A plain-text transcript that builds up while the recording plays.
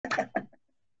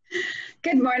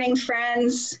Good morning,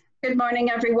 friends. Good morning,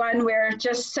 everyone. We're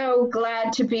just so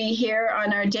glad to be here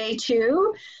on our day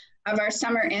 2 of our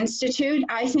Summer Institute.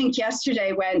 I think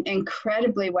yesterday went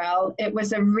incredibly well. It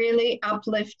was a really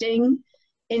uplifting,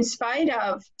 in spite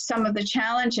of some of the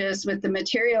challenges with the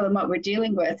material and what we're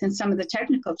dealing with and some of the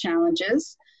technical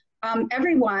challenges,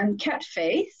 everyone kept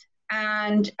faith,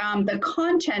 and the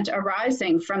content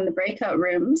arising from the breakout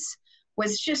rooms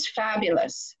was just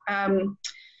fabulous.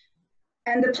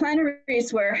 And the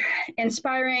plenaries were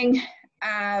inspiring.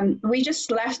 We just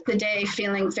left the day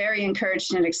feeling very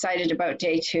encouraged and excited about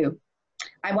day 2.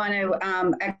 I want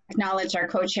to acknowledge our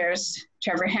co-chairs,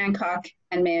 Trevor Hancock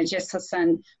and Maya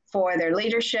Giselson, for their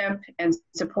leadership and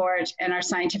support, and our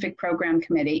scientific program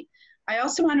committee. I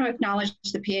also want to acknowledge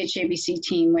the PHABC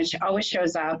team, which always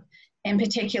shows up, in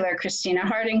particular Christina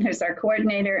Harding, who's our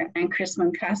coordinator, and Chris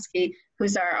Munkaski,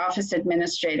 who's our office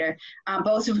administrator,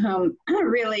 both of whom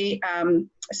really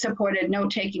supported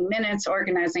note-taking minutes,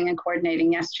 organizing, and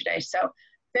coordinating yesterday. So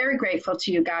very grateful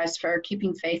to you guys for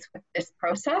keeping faith with this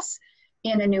process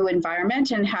in a new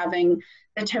environment and having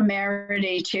the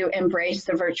temerity to embrace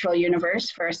the virtual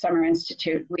universe for a Summer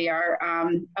Institute. We are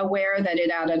aware that it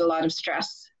added a lot of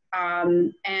stress,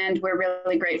 and we're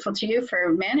really grateful to you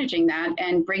for managing that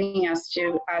and bringing us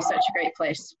to such a great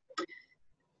place.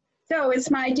 So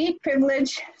it's my deep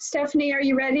privilege. Stephanie, are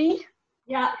you ready?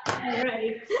 Yeah, I'm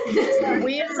ready.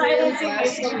 We are really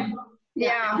blessed.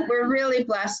 Yeah, we're really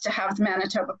blessed to have the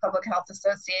Manitoba Public Health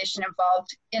Association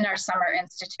involved in our Summer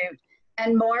Institute,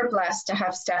 and more blessed to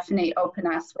have Stephanie open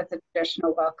us with a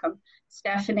traditional welcome.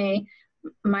 Stephanie,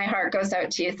 my heart goes out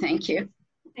to you. Thank you.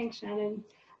 Thanks, Shannon.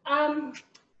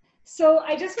 So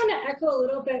I just want to echo a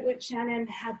little bit what Shannon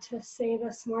had to say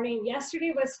this morning.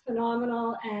 Yesterday was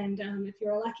phenomenal, and if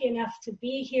you're lucky enough to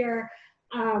be here,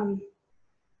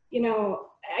 you know,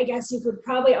 I guess you could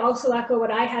probably also echo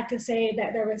what I had to say,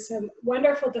 that there was some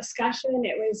wonderful discussion.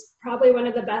 It was probably one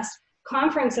of the best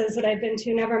conferences that I've been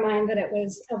to, never mind that it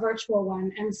was a virtual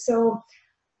one. And so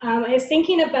I was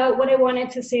thinking about what I wanted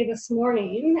to say this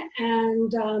morning,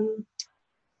 and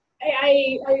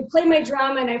I play my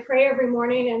drum and I pray every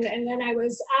morning, and then I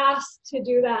was asked to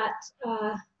do that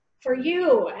for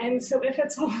you. And so if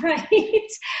it's all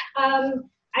right,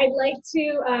 I'd like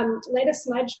to light a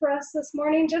smudge for us this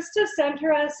morning, just to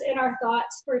center us in our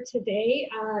thoughts for today,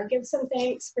 give some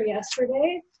thanks for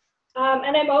yesterday.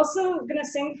 And I'm also gonna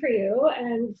sing for you,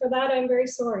 and for that I'm very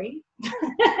sorry.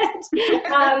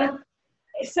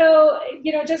 So,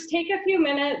 you know, just take a few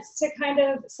minutes to kind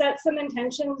of set some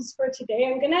intentions for today.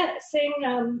 I'm gonna sing,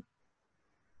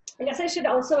 I guess I should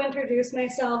also introduce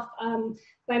myself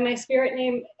by my spirit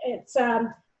name. It's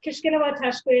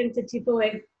Kishkinawatashkwe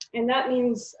Ntitipue, and that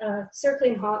means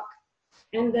circling hawk.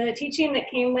 And the teaching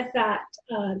that came with that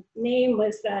name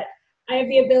was that I have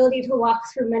the ability to walk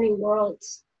through many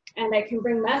worlds, and I can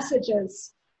bring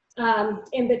messages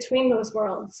in between those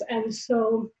worlds. And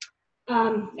so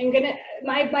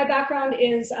my background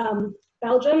is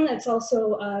Belgium. It's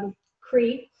also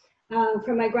Cree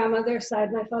from my grandmother's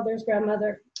side, my father's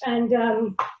grandmother. And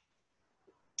I'm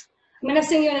gonna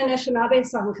sing you an Anishinaabe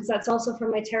song, because that's also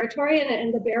from my territory,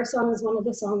 and the bear song is one of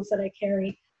the songs that I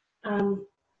carry.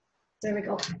 There we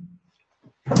go.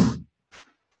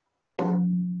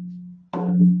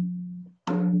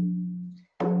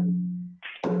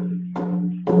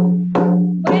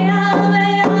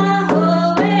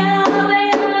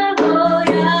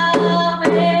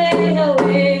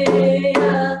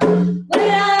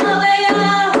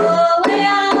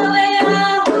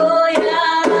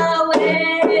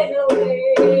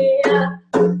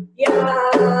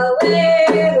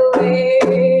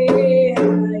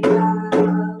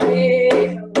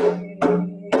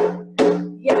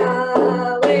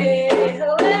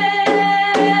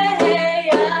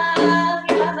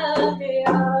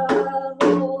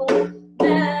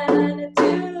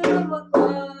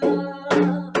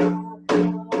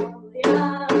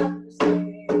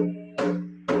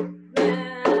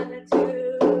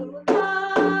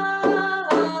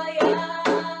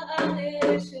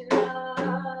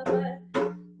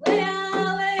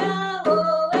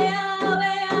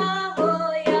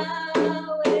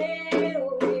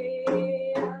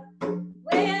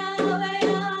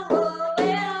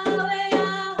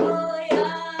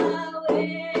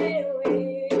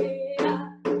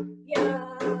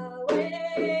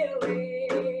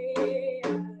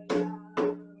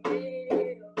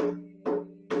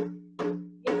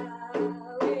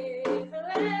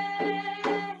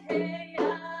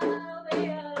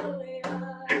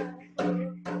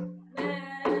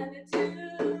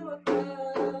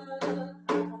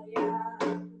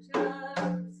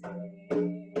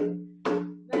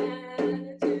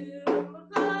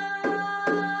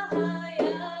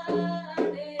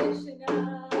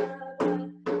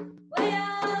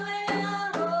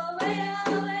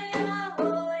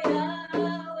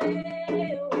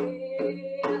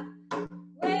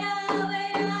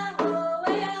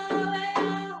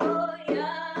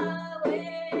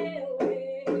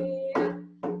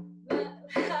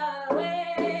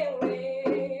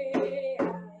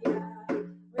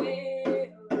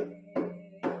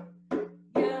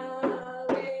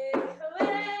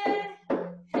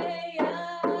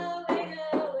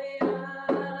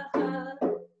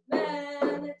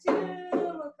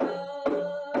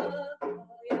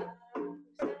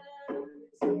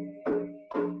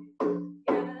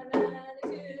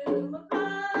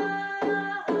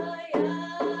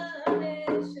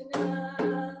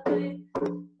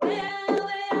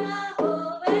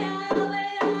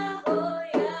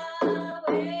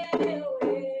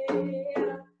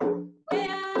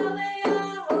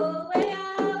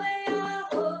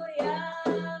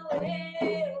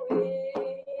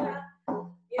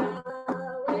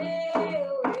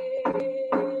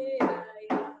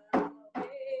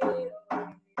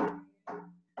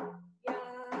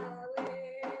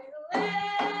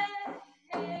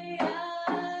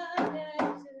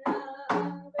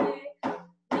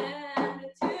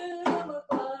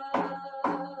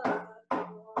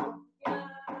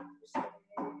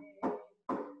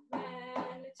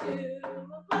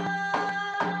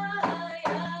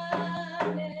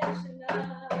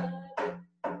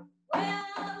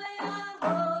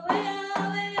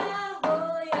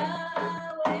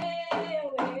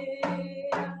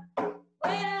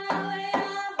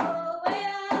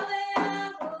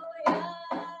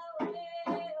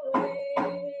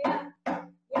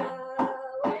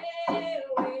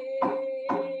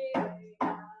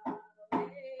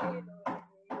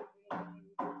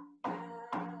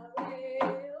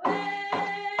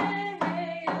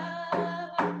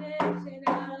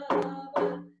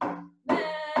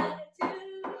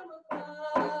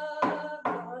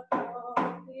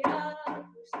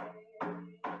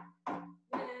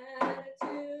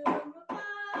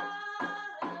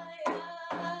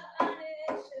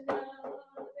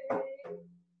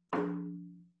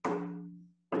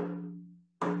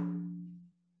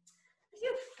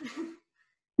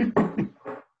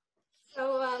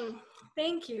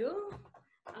 Thank you.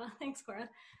 Thanks, Cora.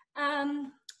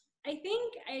 I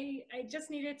think I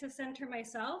just needed to center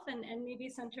myself and maybe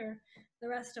center the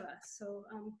rest of us. So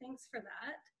thanks for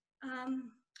that.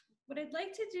 What I'd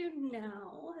like to do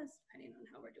now, is depending on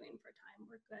how we're doing for time,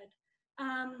 we're good,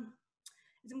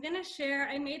 is I'm going to share.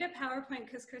 I made a PowerPoint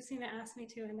because Christina asked me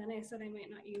to, and then I said I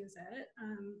might not use it.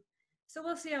 So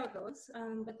we'll see how it goes,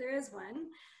 but there is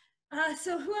one.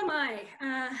 So who am I?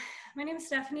 My name is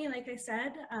Stephanie, like I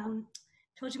said.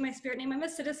 Told you my spirit name. I'm a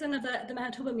citizen of the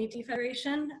Manitoba Métis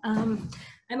Federation.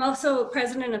 I'm also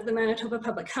president of the Manitoba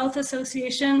Public Health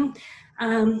Association.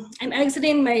 I'm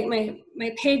exiting my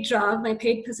paid job, my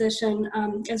paid position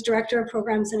as Director of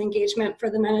Programs and Engagement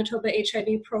for the Manitoba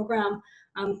HIV program,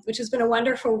 which has been a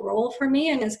wonderful role for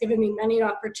me and has given me many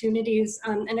opportunities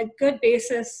and a good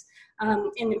basis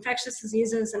in infectious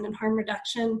diseases and in harm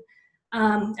reduction.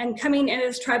 And coming in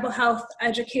as tribal health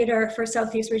educator for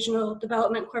Southeast Regional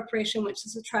Development Corporation, which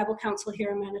is a tribal council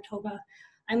here in Manitoba.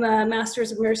 I'm a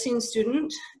Master's of Nursing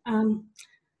student, and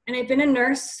I've been a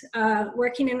nurse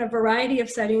working in a variety of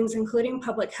settings, including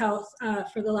public health,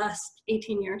 for the last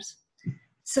 18 years.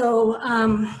 So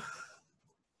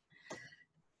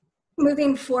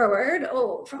moving forward,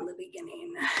 from the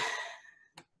beginning.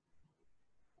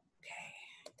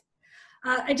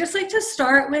 I'd just like to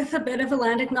start with a bit of a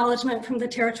land acknowledgement from the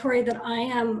territory that I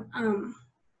am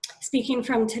speaking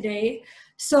from today.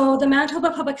 So the Manitoba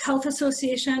Public Health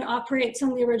Association operates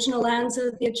on the original lands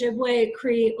of the Ojibwe,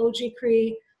 Cree, Oji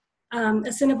Cree,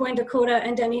 Assiniboine, Dakota,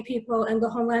 and Dene people, and the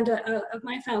homeland of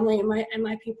my family and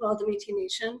my people, the Métis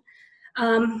Nation.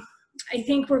 I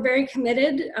think we're very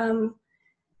committed,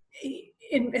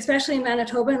 especially in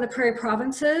Manitoba and the Prairie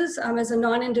Provinces, as a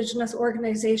non-Indigenous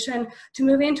organization, to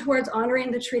moving towards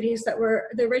honoring the treaties that were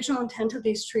the original intent of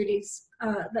these treaties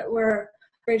that were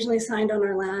originally signed on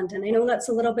our land. And I know that's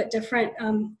a little bit different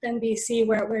than BC,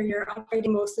 where you're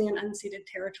operating mostly in unceded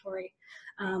territory.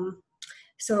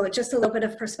 So just a little bit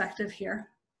of perspective here.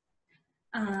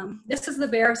 This is the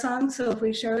bear song, so if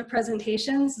we share the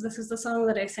presentations, this is the song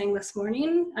that I sang this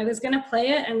morning. I was going to play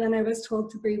it, and then I was told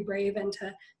to be brave and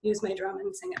to use my drum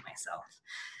and sing it myself.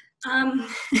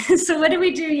 So what did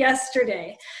we do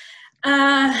yesterday? We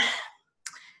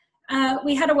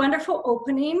had a wonderful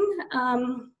opening.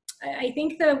 I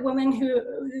think the woman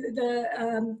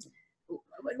the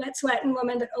Wet'suwet'en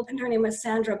woman that opened, her name was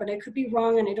Sandra, but I could be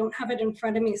wrong and I don't have it in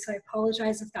front of me, so I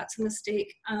apologize if that's a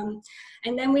mistake. And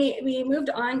then we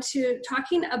moved on to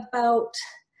talking about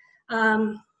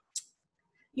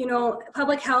you know,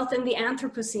 public health and the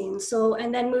Anthropocene. So,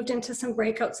 and then moved into some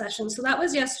breakout sessions. So that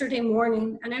was yesterday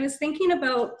morning. And I was thinking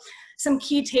about some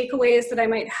key takeaways that I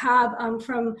might have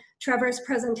from Trevor's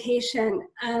presentation.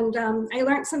 And I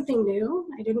learned something new,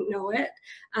 I didn't know it,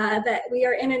 that we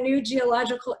are in a new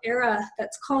geological era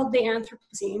that's called the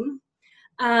Anthropocene.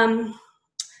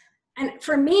 And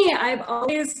for me, I've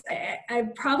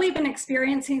probably been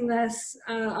experiencing this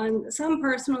on some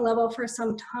personal level for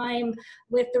some time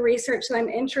with the research that I'm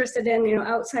interested in, you know,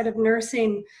 outside of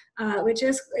nursing, which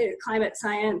is climate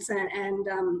science and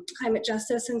climate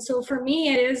justice. And so for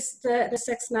me, it is the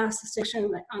sixth mass extinction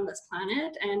on this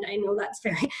planet. And I know that's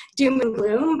very doom and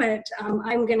gloom, but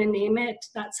I'm going to name it.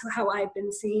 That's how I've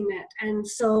been seeing it. And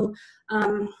so,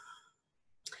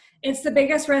 it's the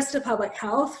biggest risk to public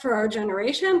health for our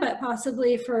generation, but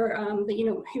possibly for that, you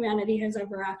know, humanity has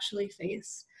ever actually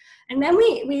faced. And then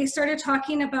we started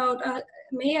talking about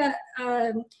Maya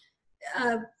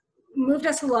moved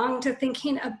us along to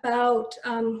thinking about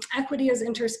equity as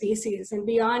interspecies and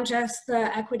beyond just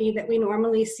the equity that we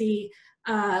normally see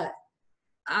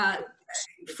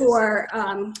for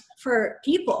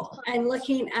people, and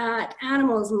looking at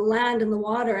animals and the land and the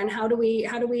water, and how do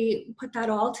we put that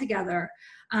all together.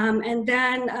 And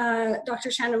then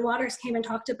Dr. Shannon Waters came and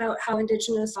talked about how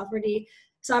Indigenous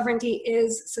sovereignty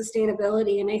is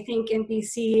sustainability. And I think in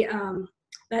BC,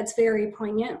 that's very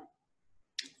poignant.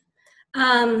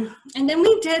 And then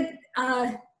we did,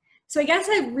 so I guess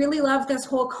I really love this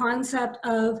whole concept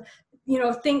of, you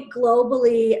know, think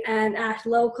globally and act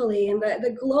locally. And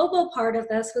the global part of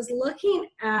this was looking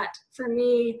at, for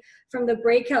me, from the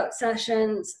breakout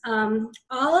sessions,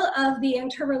 all of the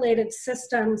interrelated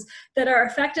systems that are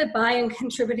affected by and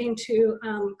contributing to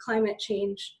climate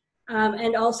change.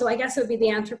 And also, I guess it would be the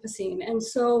Anthropocene. And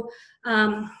so,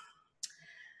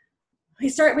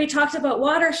 we talked about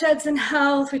watersheds and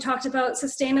health, we talked about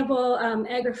sustainable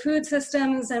agri-food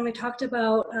systems, and we talked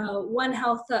about One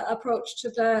Health approach to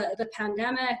the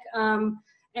pandemic,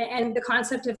 and the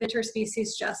concept of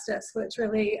interspecies justice, which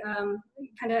really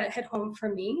kind of hit home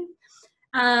for me.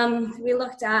 We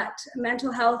looked at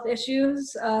mental health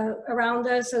issues around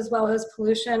us, as well as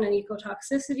pollution and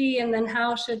ecotoxicity, and then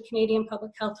how should Canadian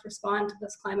public health respond to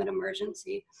this climate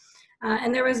emergency.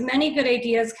 And there was many good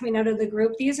ideas coming out of the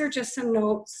group. These are just some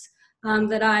notes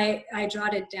that I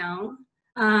jotted down.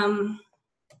 And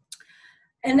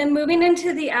then moving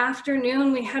into the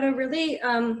afternoon, we had a really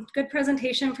good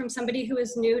presentation from somebody who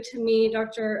is new to me,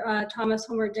 Dr. Thomas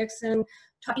Homer Dixon,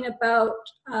 talking about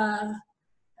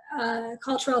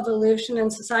cultural evolution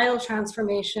and societal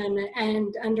transformation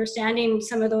and understanding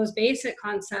some of those basic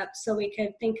concepts so we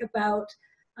could think about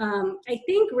I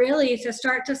think really to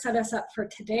start to set us up for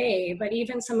today, but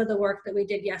even some of the work that we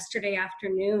did yesterday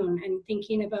afternoon and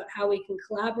thinking about how we can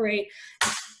collaborate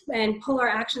and pull our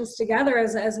actions together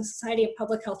as a society of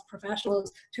public health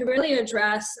professionals to really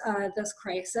address this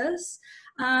crisis.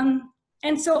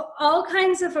 And so all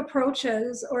kinds of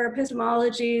approaches or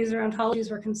epistemologies or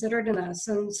ontologies were considered in this.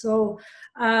 And so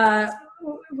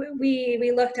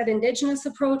we looked at Indigenous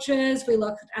approaches, we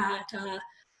looked at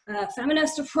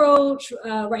feminist approach,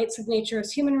 rights of nature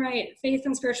as human right, faith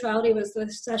and spirituality was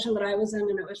the session that I was in,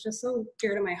 and it was just so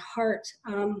dear to my heart.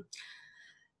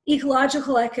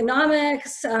 Ecological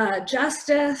economics,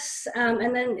 justice,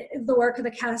 and then the work of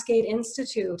the Cascade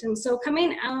Institute. And so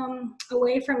coming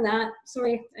away from that,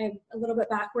 sorry, I'm a little bit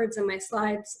backwards in my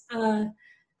slides,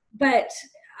 but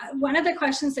one of the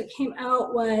questions that came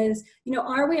out was, you know,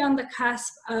 are we on the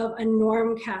cusp of a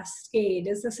norm cascade?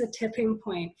 Is this a tipping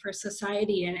point for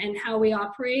society and how we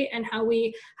operate and how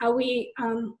we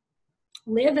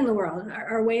live in the world,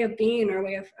 our way of being, our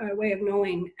way of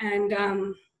knowing?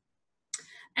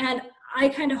 And I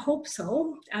kind of hope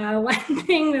so. One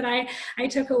thing that I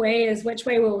took away is which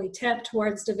way will we tip,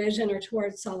 towards division or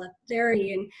towards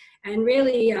solidarity? And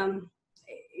really,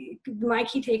 my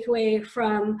key takeaway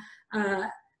from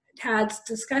Tad's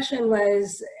discussion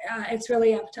was it's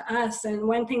really up to us. And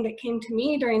one thing that came to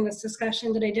me during this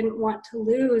discussion that I didn't want to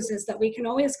lose is that we can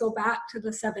always go back to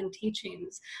the 7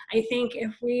 teachings. I think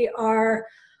if we are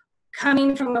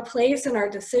coming from a place in our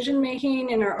decision making,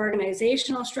 in our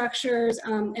organizational structures,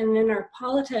 and in our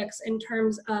politics in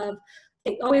terms of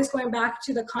always going back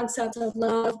to the concepts of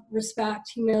love, respect,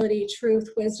 humility, truth,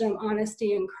 wisdom,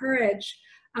 honesty, and courage,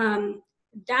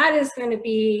 that is going to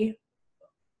be,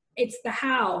 it's the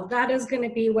how. That is going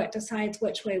to be what decides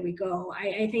which way we go.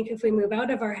 I think if we move out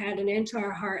of our head and into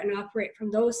our heart and operate from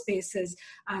those spaces,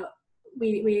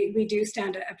 we do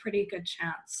stand a pretty good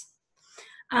chance.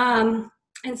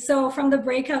 And so from the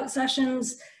breakout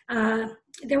sessions,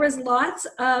 there was lots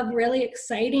of really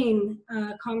exciting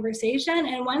conversation.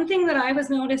 And one thing that I was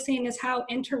noticing is how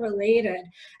interrelated.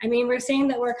 I mean, we're saying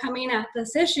that we're coming at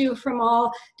this issue from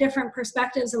all different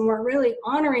perspectives, and we're really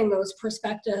honoring those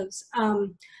perspectives.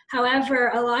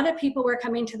 However, a lot of people were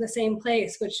coming to the same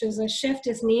place, which is a shift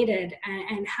is needed.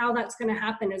 And how that's going to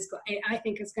happen is, I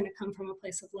think, is going to come from a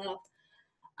place of love.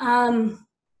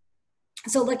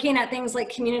 So looking at things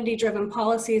like community-driven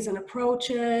policies and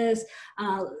approaches,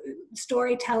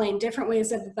 storytelling, different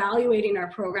ways of evaluating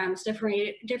our programs, different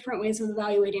ways of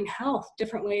evaluating health,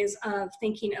 different ways of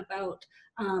thinking about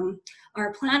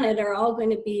our planet are all going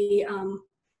to be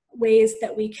ways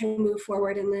that we can move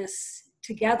forward in this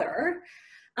together.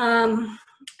 And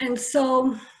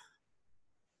so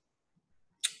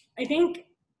I think,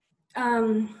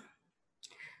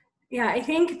 yeah, I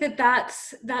think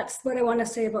that's what I want to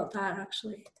say about that,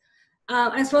 actually.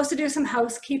 I'm supposed to do some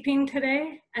housekeeping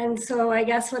today. And so I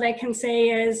guess what I can say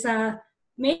is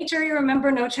make sure you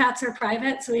remember no chats are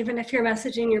private. So even if you're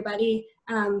messaging your buddy,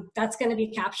 that's going to be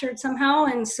captured somehow.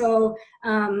 And so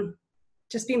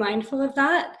just be mindful of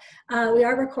that. We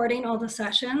are recording all the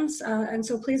sessions. And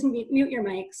so please mute your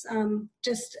mics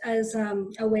just as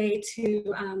a way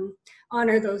to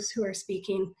honor those who are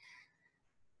speaking.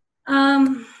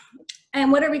 And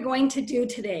what are we going to do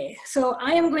today? So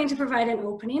I am going to provide an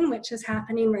opening, which is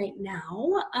happening right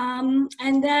now.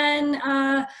 And then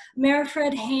Mayor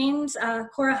Fred Haynes,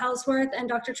 Cora Hallsworth, and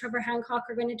Dr. Trevor Hancock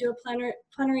are going to do a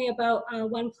plenary about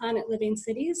One Planet Living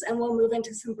Cities, and we'll move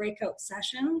into some breakout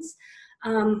sessions,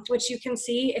 which you can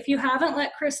see. If you haven't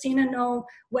let Christina know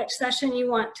which session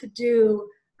you want to do,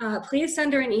 please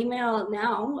send her an email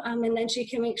now, and then she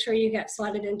can make sure you get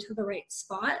slotted into the right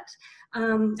spot.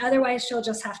 Otherwise, she'll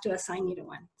just have to assign you to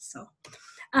one. So,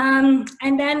 and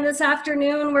then this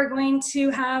afternoon, we're going to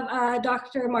have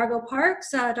Dr. Margot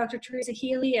Parks, Dr. Teresa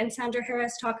Healy, and Sandra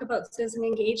Harris talk about citizen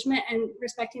engagement and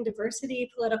respecting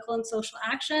diversity, political and social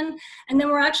action. And then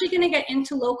we're actually going to get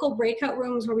into local breakout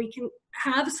rooms where we can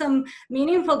have some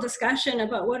meaningful discussion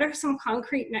about what are some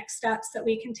concrete next steps that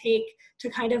we can take to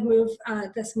kind of move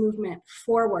this movement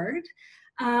forward.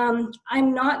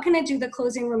 I'm not going to do the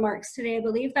closing remarks today. I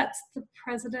believe that's the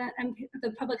president and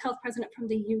the public health president from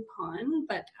the Yukon,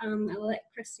 but I'll let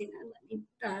Christina let me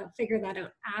figure that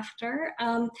out after.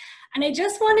 And I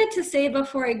just wanted to say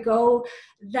before I go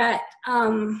that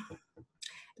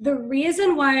the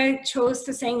reason why I chose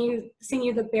to sing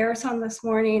you the bear song this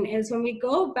morning is when we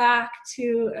go back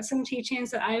to some teachings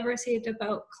that I've received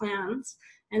about clans,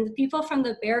 and the people from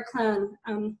the Bear Clan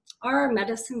are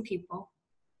medicine people.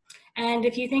 And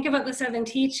if you think about the 7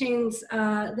 teachings,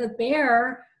 the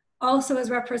bear also is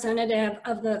representative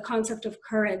of the concept of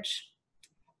courage.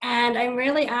 And I'm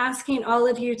really asking all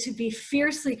of you to be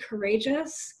fiercely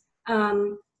courageous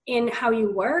in how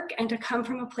you work and to come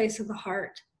from a place of the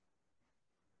heart.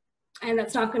 And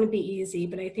that's not going to be easy,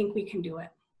 but I think we can do it.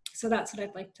 So that's what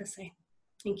I'd like to say.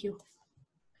 Thank you.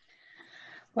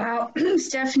 Wow,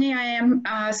 Stephanie, I am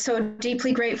so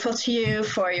deeply grateful to you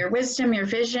for your wisdom, your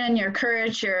vision, your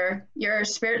courage, your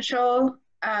spiritual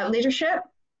leadership,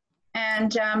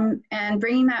 and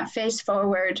bringing that face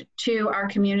forward to our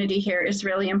community here is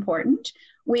really important.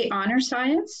 We honor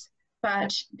science,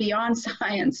 but beyond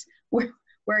science,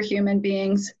 we're human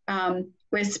beings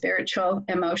with spiritual,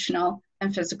 emotional,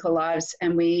 and physical lives,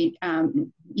 and we,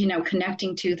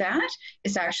 connecting to that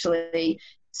is actually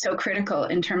so critical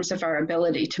in terms of our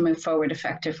ability to move forward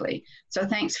effectively. So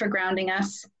thanks for grounding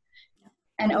us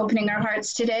and opening our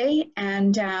hearts today.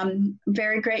 And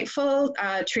very grateful.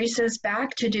 Teresa's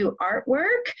back to do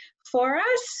artwork for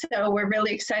us. So we're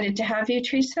really excited to have you,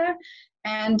 Teresa.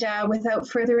 And without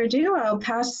further ado, I'll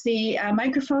pass the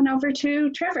microphone over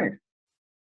to Trevor.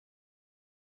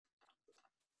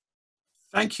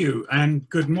 Thank you, and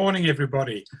good morning,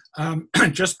 everybody.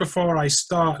 Just before I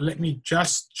start, let me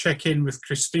just check in with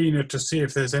Christina to see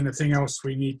if there's anything else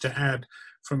we need to add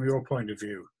from your point of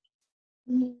view.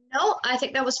 No, I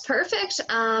think that was perfect.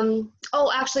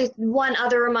 Oh, actually, one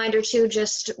other reminder too,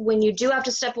 just when you do have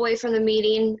to step away from the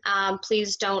meeting,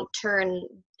 please don't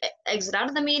exit out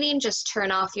of the meeting, just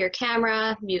turn off your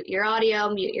camera, mute your audio,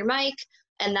 mute your mic,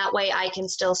 and that way I can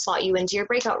still slot you into your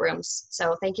breakout rooms.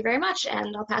 So thank you very much,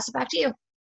 and I'll pass it back to you.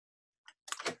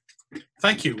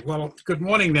 Thank you. Well, good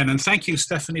morning then, and thank you,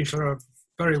 Stephanie, for a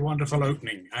very wonderful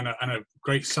opening and a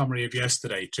great summary of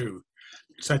yesterday too.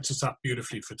 It sets us up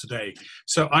beautifully for today.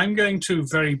 So I'm going to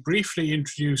very briefly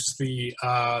introduce the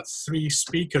 3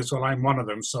 speakers. Well, I'm one of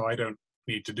them, so I don't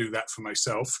need to do that for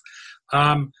myself.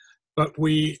 But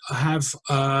we have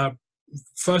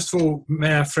first of all,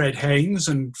 Mayor Fred Haynes,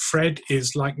 and Fred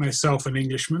is, like myself, an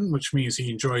Englishman, which means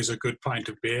he enjoys a good pint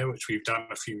of beer, which we've done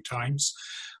a few times.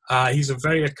 He's a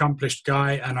very accomplished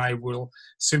guy, and I will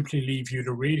simply leave you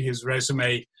to read his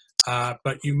resume.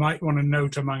 But you might want to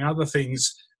note, among other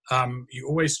things, you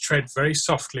always tread very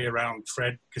softly around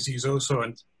Fred, because he's also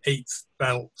an 8th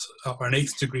belt, or an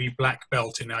 8th degree black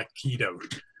belt in Aikido.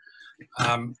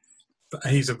 But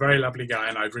he's a very lovely guy,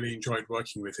 and I've really enjoyed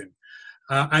working with him.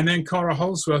 And then Cora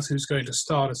Hallsworth, who's going to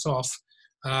start us off,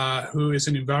 who is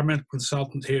an environmental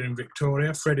consultant here in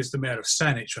Victoria. Fred is the mayor of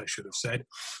Saanich, I should have said.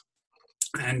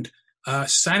 And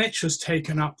Saanich has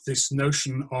taken up this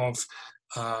notion of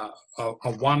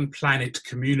a one planet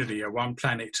community, a one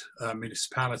planet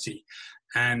municipality.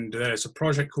 And there's a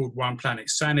project called One Planet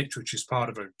Saanich, which is part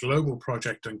of a global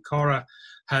project. And Cora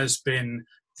has been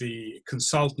the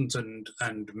consultant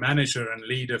and manager and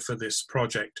leader for this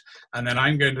project. And then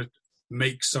I'm going to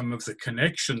make some of the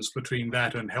connections between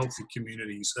that and healthy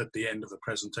communities at the end of the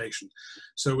presentation.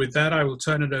 So with that, I will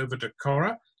turn it over to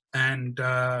Cora and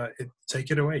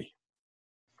take it away.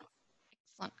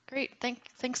 Excellent. Great.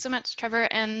 Thanks so much, Trevor,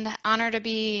 and honor to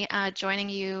be joining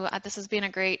you. This has been a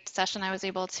great session. I was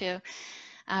able to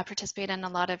participate in a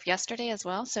lot of yesterday as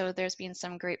well. So there's been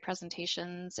some great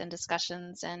presentations and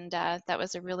discussions, and that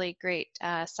was a really great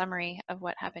summary of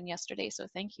what happened yesterday. So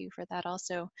thank you for that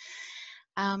also.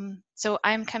 So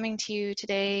I'm coming to you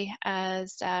today,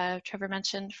 as Trevor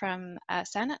mentioned, from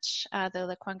Saanich,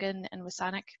 the Lekwungen and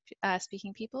Wasanic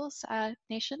speaking peoples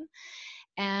nation,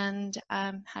 and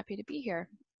I'm happy to be here.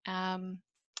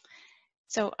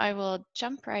 So I will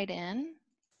jump right in,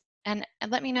 and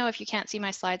let me know if you can't see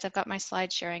my slides. I've got my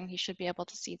slide sharing. You should be able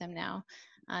to see them now.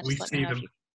 We Just let me see know if them. you,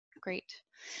 great.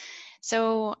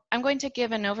 So I'm going to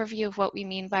give an overview of what we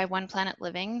mean by one planet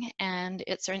living and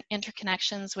its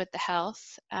interconnections with the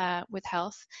health,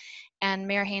 And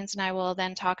Mayor Haynes and I will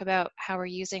then talk about how we're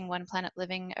using one planet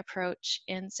living approach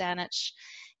in Saanich.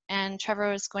 And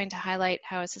Trevor is going to highlight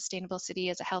how a sustainable city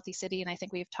is a healthy city, and I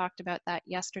think we've talked about that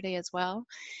yesterday as well.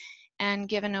 And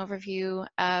give an overview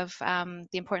of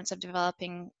the importance of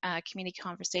developing community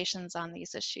conversations on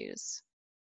these issues.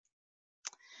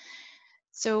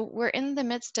 So we're in the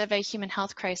midst of a human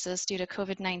health crisis due to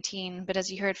COVID-19, but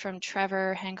as you heard from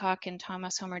Trevor, Hancock, and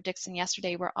Thomas Homer Dixon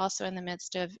yesterday, we're also in the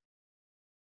midst of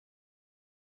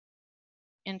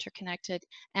interconnected,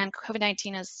 and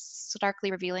COVID-19 is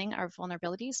starkly revealing our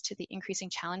vulnerabilities to the increasing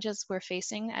challenges we're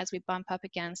facing as we bump up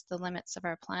against the limits of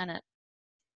our planet.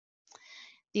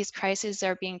 These crises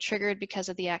are being triggered because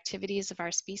of the activities of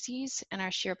our species and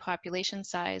our sheer population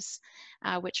size,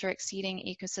 which are exceeding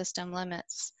ecosystem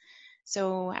limits.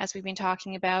 So as we've been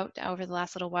talking about over the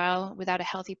last little while, without a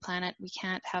healthy planet, we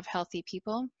can't have healthy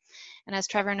people. And as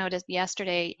Trevor noted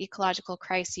yesterday, ecological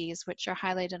crises, which are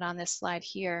highlighted on this slide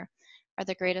here, are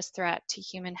the greatest threat to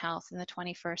human health in the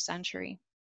 21st century.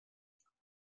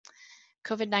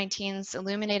 COVID-19 is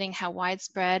illuminating how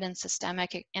widespread and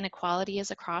systemic inequality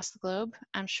is across the globe.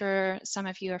 I'm sure some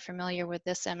of you are familiar with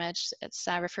this image. It's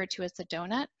referred to as the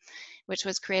donut, which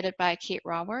was created by Kate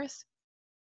Raworth.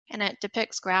 And it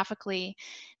depicts graphically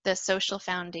the social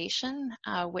foundation,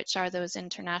 which are those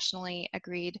internationally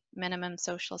agreed minimum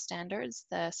social standards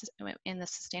in the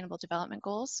Sustainable Development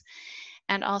Goals,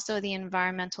 and also the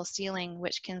environmental ceiling,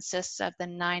 which consists of the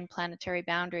 9 planetary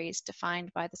boundaries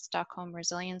defined by the Stockholm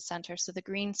Resilience Center. So the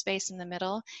green space in the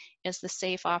middle is the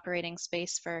safe operating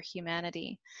space for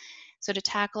humanity. So to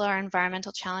tackle our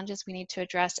environmental challenges, we need to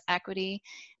address equity.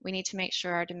 We need to make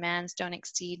sure our demands don't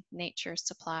exceed nature's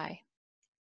supply.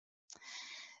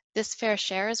 This fair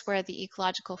share is where the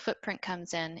ecological footprint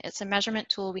comes in. It's a measurement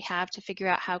tool we have to figure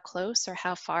out how close or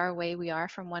how far away we are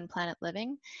from one planet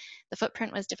living. The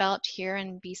footprint was developed here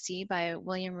in BC by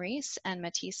William Rees and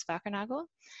Matisse Vakernagel.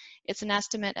 It's an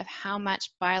estimate of how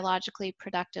much biologically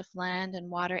productive land and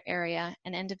water area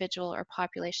an individual or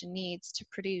population needs to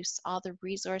produce all the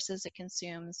resources it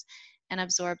consumes and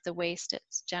absorb the waste it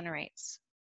generates.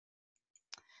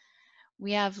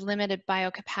 We have limited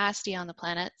biocapacity on the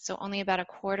planet, so only about a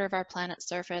quarter of our planet's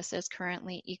surface is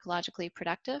currently ecologically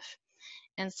productive,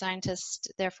 and scientists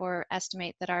therefore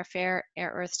estimate that our fair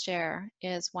Earth share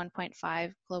is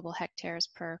 1.5 global hectares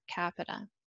per capita.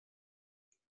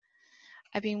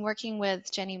 I've been working with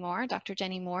Jenny Moore, Dr.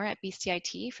 Jenny Moore at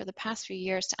BCIT for the past few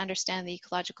years to understand the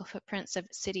ecological footprints of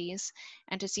cities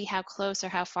and to see how close or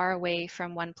how far away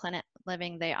from one planet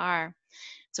living they are.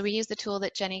 So we used the tool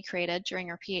that Jenny created during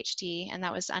her PhD, and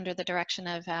that was under the direction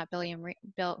of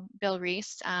Bill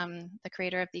Rees, the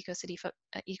creator of the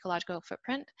Ecological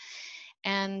Footprint.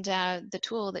 And the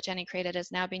tool that Jenny created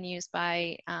is now being used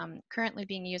by, currently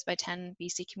being used by 10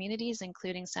 BC communities,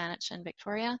 including Saanich and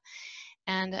Victoria,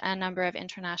 and a number of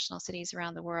international cities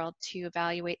around the world to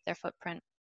evaluate their footprint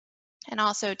and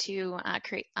also to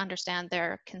understand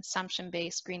their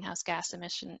consumption-based greenhouse gas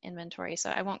emission inventory. So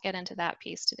I won't get into that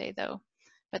piece today though,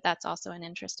 but that's also an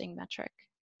interesting metric.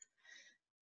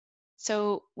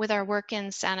 So with our work in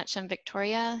Saanich and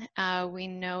Victoria, we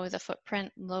know the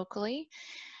footprint locally.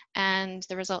 And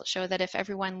the results show that if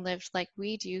everyone lived like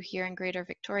we do here in Greater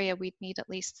Victoria, we'd need at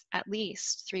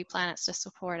least 3 planets to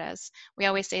support us. We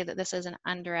always say that this is an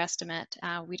underestimate.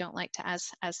 We don't like to, as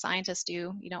scientists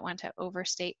do, you don't want to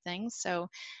overstate things. So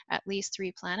at least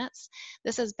 3 planets.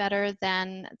 This is better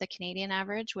than the Canadian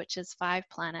average, which is 5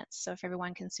 planets. So if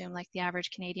everyone consumed like the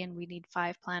average Canadian, we need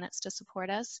 5 planets to support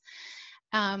us.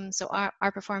 So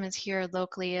our performance here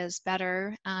locally is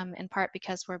better, in part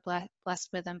because we're blessed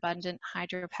with abundant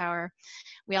hydropower.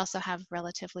 We also have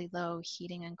relatively low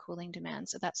heating and cooling demand,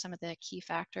 so that's some of the key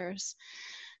factors.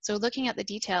 So looking at the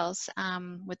details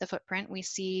with the footprint, we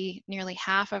see nearly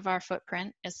half of our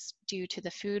footprint is due to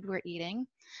the food we're eating.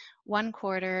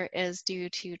 1/4 is due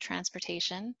to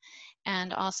transportation,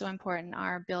 and also important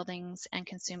are buildings and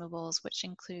consumables, which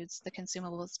includes the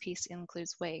consumables piece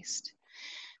includes waste.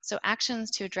 So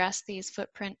actions to address these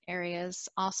footprint areas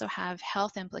also have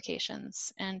health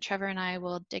implications, and Trevor and I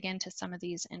will dig into some of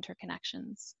these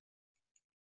interconnections.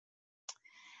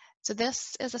 So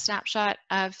this is a snapshot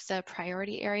of the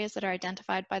priority areas that are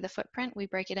identified by the footprint. We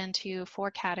break it into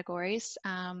 4 categories.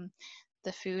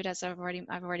 The food, as I've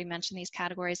already mentioned these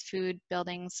categories: food,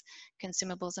 buildings,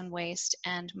 consumables and waste,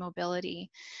 and mobility.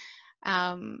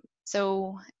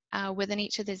 Within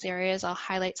each of these areas, I'll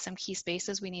highlight some key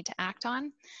spaces we need to act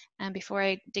on. And before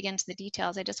I dig into the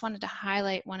details, I just wanted to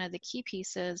highlight one of the key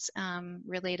pieces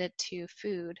related to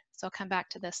food. So I'll come back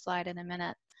to this slide in a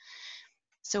minute.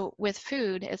 So with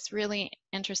food, it's really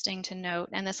interesting to note,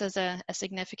 and this is a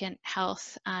significant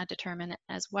health determinant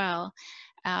as well.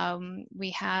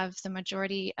 We have the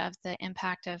majority of the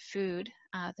impact of food,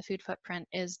 the food footprint,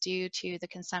 is due to the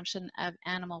consumption of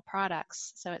animal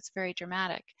products. So it's very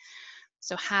dramatic.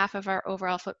 So half of our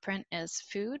overall footprint is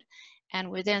food,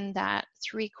 and within that,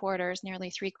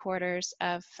 nearly three quarters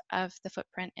of the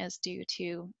footprint is due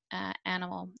to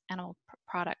animal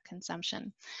product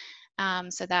consumption.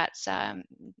 So that's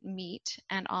meat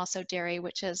and also dairy,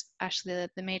 which is actually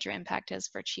the major impact is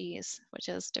for cheese, which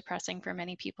is depressing for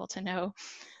many people to know,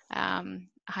 a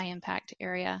high impact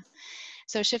area.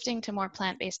 So shifting to more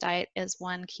plant-based diet is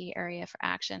one key area for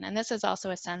action. And this is also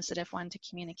a sensitive one to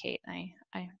communicate.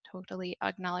 I totally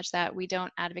acknowledge that. We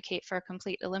don't advocate for a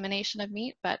complete elimination of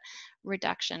meat, but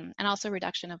reduction, and also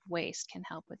reduction of waste, can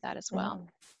help with that as well.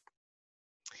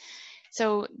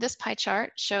 So this pie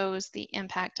chart shows the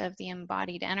impact of the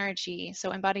embodied energy.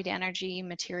 So embodied energy,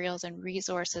 materials, and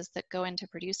resources that go into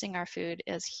producing our food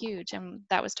is huge. And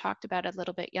that was talked about a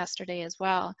little bit yesterday as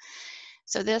well.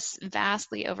 So this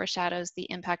vastly overshadows the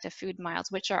impact of food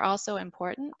miles, which are also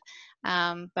important,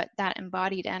 but that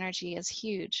embodied energy is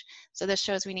huge. So this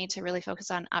shows we need to really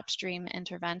focus on upstream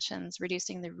interventions,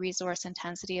 reducing the resource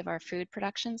intensity of our food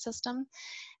production system.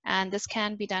 And this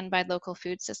can be done by local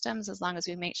food systems as long as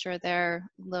we make sure they're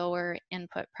lower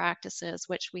input practices,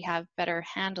 which we have better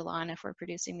handle on if we're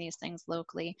producing these things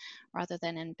locally rather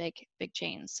than in big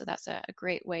chains. So that's a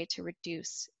great way to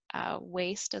reduce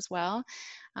waste as well,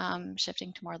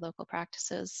 shifting to more local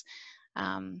practices.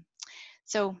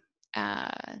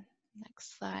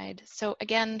 Next slide. So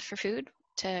again, for food,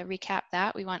 to recap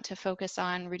that, we want to focus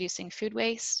on reducing food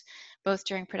waste, both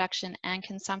during production and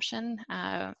consumption.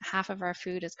 Half of our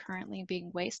food is currently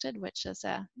being wasted, which is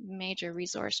a major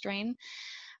resource drain.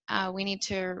 We need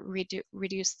to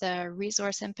reduce the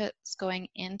resource inputs going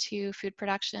into food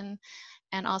production,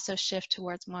 and also shift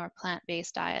towards more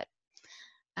plant-based diet,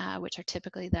 which are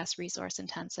typically less resource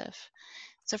intensive.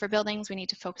 So for buildings, we need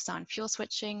to focus on fuel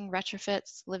switching,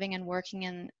 retrofits, living and working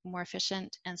in more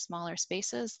efficient and smaller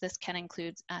spaces. This can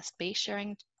include space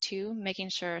sharing too, making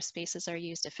sure spaces are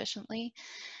used efficiently.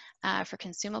 For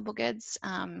consumable goods,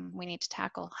 we need to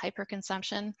tackle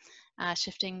hyperconsumption,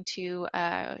 shifting to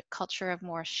a culture of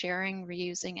more sharing,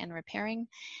 reusing, and repairing.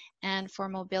 And for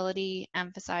mobility,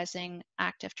 emphasizing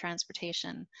active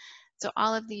transportation. So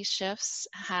all of these shifts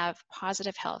have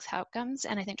positive health outcomes,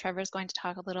 and I think Trevor is going to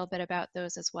talk a little bit about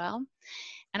those as well.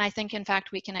 And I think, in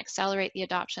fact, we can accelerate the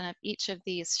adoption of each of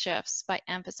these shifts by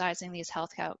emphasizing these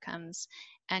health outcomes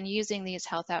and using these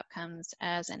health outcomes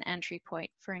as an entry point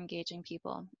for engaging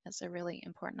people as a really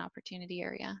important opportunity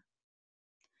area.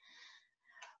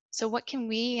 So what can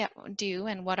we do,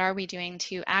 and what are we doing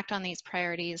to act on these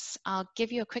priorities? I'll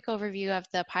give you a quick overview of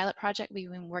the pilot project we've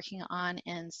been working on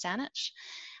in Saanich.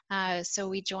 So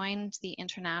we joined the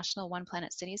international One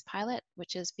Planet Cities pilot,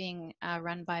 which is being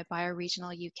run by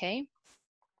Bioregional UK.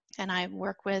 And I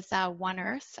work with One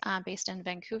Earth based in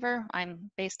Vancouver.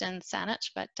 I'm based in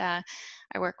Saanich, but I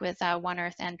work with One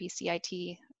Earth and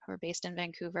BCIT, who are based in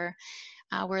Vancouver.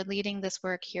 We're leading this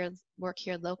work here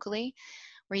locally.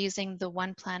 We're using the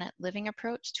One Planet Living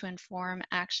approach to inform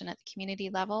action at the community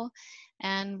level,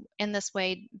 and in this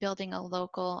way, building a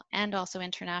local and also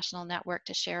international network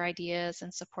to share ideas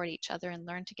and support each other and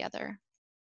learn together.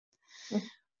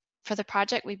 For the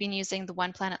project, we've been using the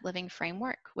One Planet Living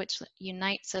framework, which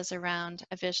unites us around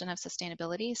a vision of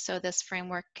sustainability. So this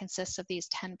framework consists of these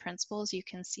 10 principles you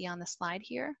can see on the slide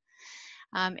here.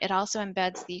 It also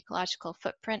embeds the ecological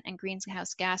footprint and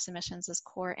greenhouse gas emissions as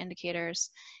core indicators,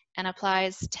 and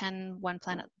applies 10 One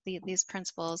Planet, these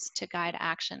principles to guide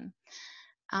action.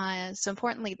 So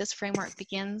importantly, this framework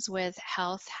begins with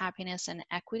health, happiness, and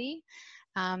equity.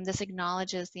 This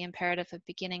acknowledges the imperative of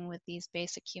beginning with these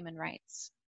basic human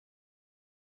rights.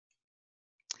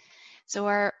 So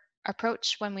our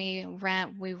approach when we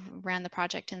ran the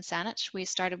project in Saanich, we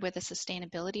started with a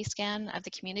sustainability scan of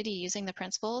the community using the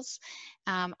principles,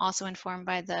 also informed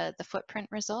by the footprint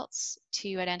results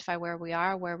to identify where we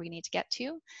are, where we need to get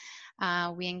to.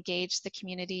 We engaged the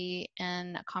community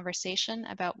in a conversation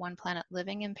about One Planet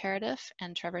Living imperative,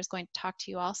 and Trevor is going to talk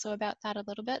to you also about that a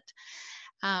little bit.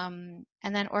 And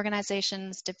then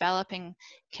organizations developing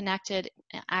connected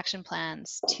action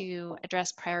plans to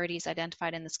address priorities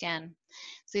identified in the scan.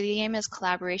 So the aim is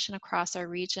collaboration across our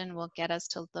region will get us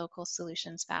to local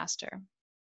solutions faster.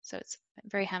 So it's a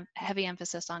very heavy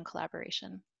emphasis on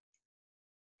collaboration.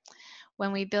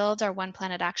 When we build our One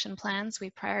Planet action plans, we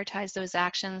prioritize those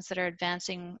actions that are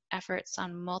advancing efforts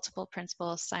on multiple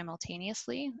principles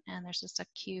simultaneously. And there's just a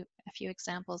few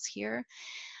examples here.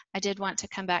 I did want to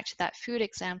come back to that food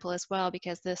example as well,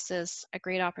 because this is a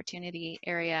great opportunity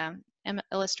area and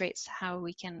illustrates how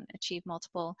we can achieve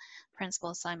multiple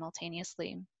principles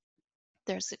simultaneously.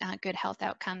 There's good health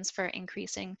outcomes for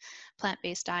increasing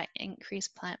plant-based diet,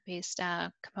 increased plant-based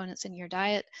components in your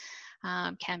diet.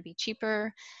 Can be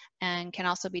cheaper and can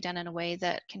also be done in a way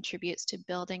that contributes to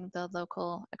building the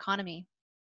local economy.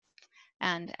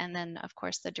 And then, of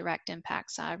course, the direct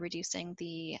impacts, reducing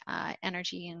the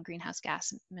energy and greenhouse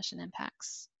gas emission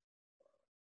impacts.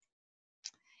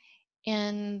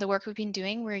 In the work we've been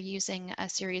doing, we're using a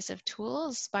series of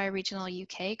tools. Bioregional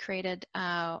UK created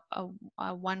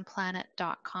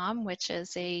oneplanet.com, which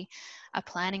is a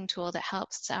planning tool that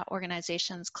helps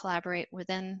organizations collaborate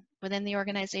within the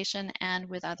organization and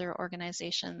with other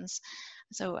organizations.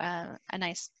 So a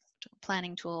nice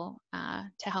planning tool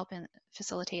to help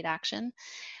facilitate action.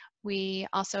 We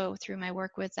also, through my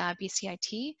work with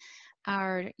BCIT,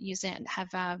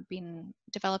 have been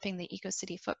developing the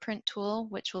EcoCity Footprint tool,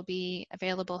 which will be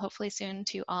available hopefully soon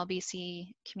to all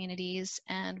BC communities,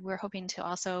 and we're hoping to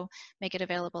also make it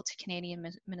available to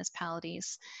Canadian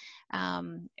municipalities.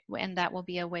 And that will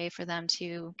be a way for them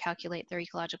to calculate their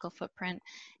ecological footprint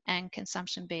and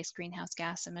consumption-based greenhouse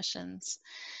gas emissions.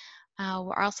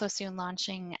 We're also soon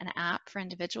launching an app for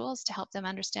individuals to help them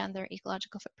understand their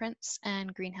ecological footprints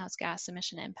and greenhouse gas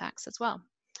emission impacts as well.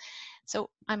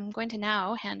 So I'm going to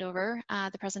now hand over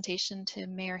the presentation to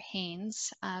Mayor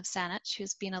Haynes of Saanich,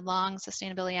 who's been a long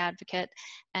sustainability advocate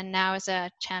and now is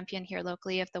a champion here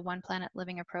locally of the One Planet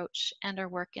Living approach and our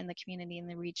work in the community in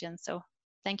the region. So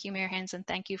thank you, Mayor Haynes, and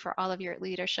thank you for all of your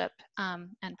leadership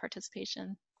and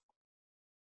participation.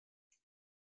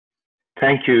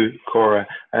 Thank you, Cora,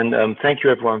 and thank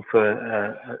you everyone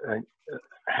for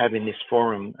having this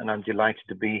forum, and I'm delighted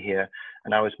to be here.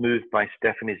 And I was moved by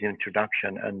Stephanie's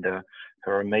introduction and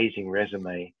her amazing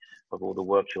resume of all the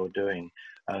work you're doing.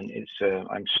 And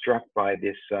I'm struck by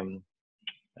this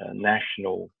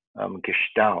national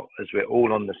gestalt, as we're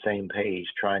all on the same page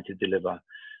trying to deliver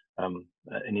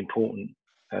an important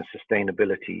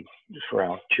sustainability for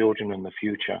our children and the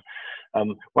future.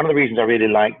 One of the reasons I really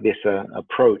like this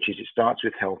approach is it starts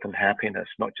with health and happiness,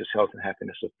 not just health and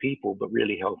happiness of people, but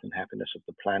really health and happiness of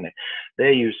the planet.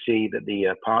 There you see that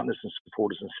the partners and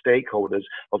supporters and stakeholders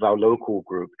of our local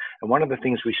group. And one of the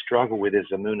things we struggle with as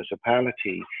a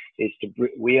municipality is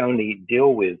we only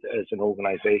deal with, as an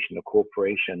organization, a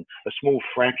corporation, a small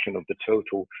fraction of the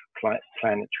total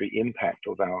planetary impact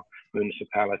of our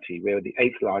municipality. We're the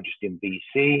 8th largest in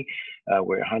BC.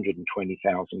 We're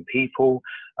 120,000 people.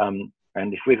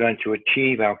 And if we're going to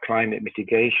achieve our climate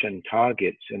mitigation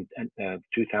targets in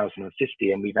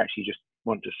 2050, and we've actually just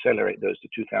want to accelerate those to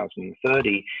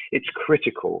 2030, it's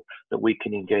critical that we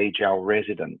can engage our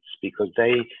residents, because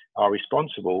they are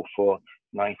responsible for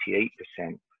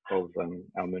 98% of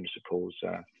our municipal's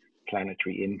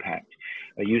planetary impact.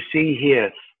 You see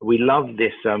here, we love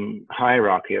this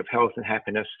hierarchy of health and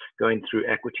happiness going through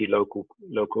equity,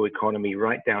 local economy,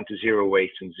 right down to zero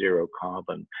waste and zero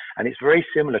carbon. And it's very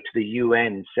similar to the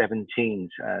UN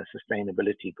 17's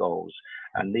sustainability goals.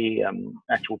 And the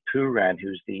actual Puran,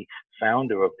 who's the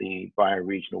founder of the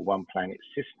bioregional One Planet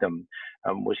system,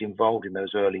 was involved in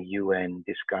those early UN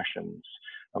discussions.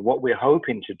 And what we're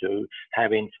hoping to do,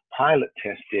 having pilot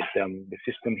tested the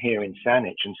system here in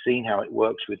Saanich and seen how it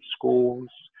works with schools,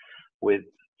 with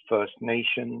First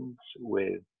Nations,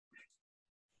 with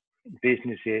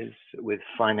businesses, with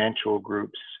financial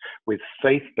groups, with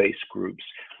faith-based groups.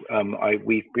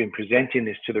 We've been presenting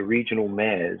this to the regional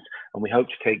mayors, and we hope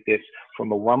to take this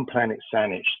from a One Planet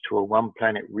Saanich to a One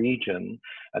Planet region,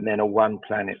 and then a One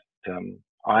Planet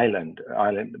island,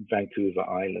 Vancouver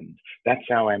Island. That's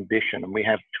our ambition, and we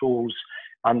have tools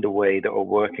underway that are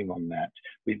working on that.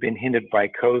 We've been hindered by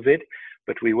COVID,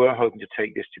 but we were hoping to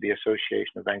take this to the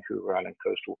Association of Vancouver Island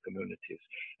Coastal Communities.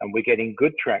 And we're getting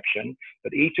good traction,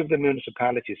 but each of the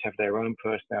municipalities have their own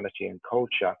personality and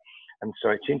culture. And so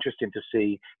it's interesting to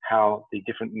see how the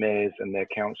different mayors and their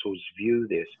councils view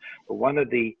this. But one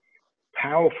of the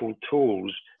powerful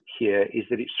tools here is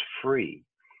that it's free.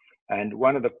 And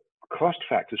one of the cost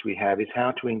factors we have is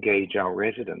how to engage our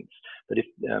residents. But if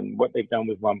what they've done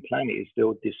with One Planet is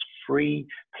build this free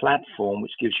platform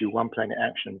which gives you One Planet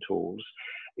action tools.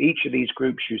 Each of these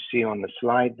groups you see on the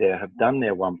slide there have done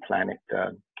their One Planet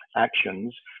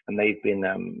actions, and they've been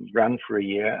run for a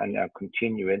year and now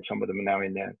continuing. Some of them are now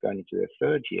going into their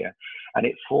third year, and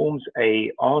it forms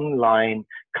a online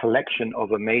collection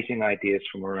of amazing ideas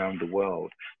from around the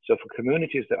world. So for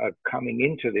communities that are coming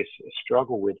into this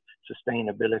struggle with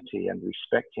sustainability and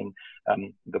respecting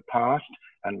the past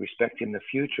and respecting the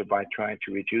future by trying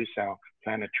to reduce our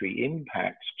planetary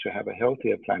impact to have a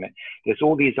healthier planet, there's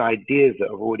all these ideas that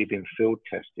have already been field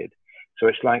tested. So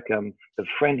it's like the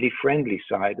friendly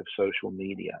side of social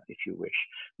media, if you wish.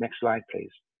 Next slide,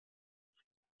 please.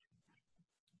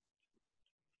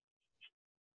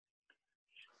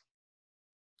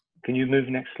 Can you move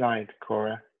next slide,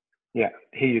 Cora? Yeah,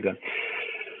 here you go.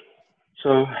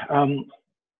 So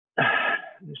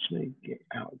let me get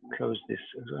out, close this.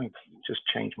 I'm going to just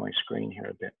change my screen here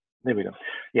a bit. There we go.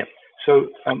 Yeah, so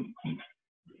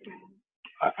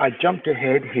I jumped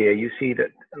ahead here. You see that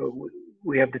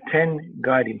we have the 10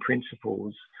 guiding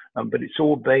principles, but it's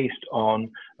all based on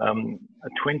a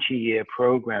 20-year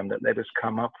program that let us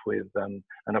come up with an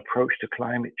approach to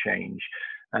climate change.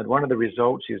 And one of the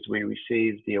results is we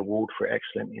received the award for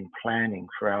excellence in planning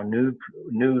for our new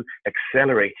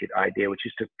accelerated idea, which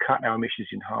is to cut our emissions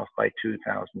in half by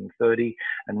 2030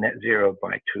 and net zero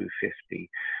by 2050.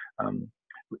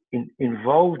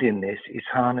 Involved in this is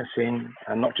harnessing,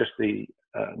 and not just the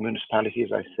municipality,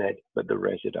 as I said, but the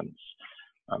residents.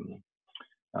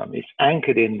 It's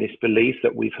anchored in this belief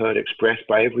that we've heard expressed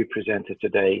by every presenter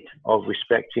today of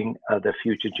respecting the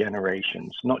future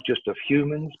generations, not just of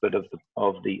humans, but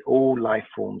of the all life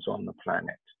forms on the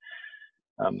planet.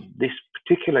 This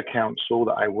particular council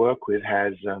that I work with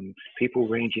has people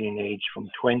ranging in age from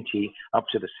 20 up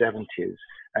to the 70s,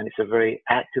 and it's a very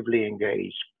actively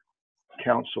engaged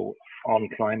council on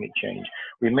climate change.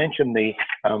 We mentioned the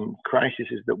crises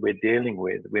that we're dealing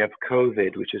with. We have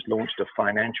COVID, which has launched a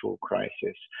financial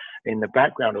crisis. In the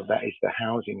background of that is the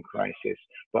housing crisis.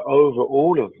 But over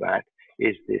all of that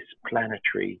is this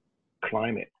planetary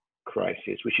climate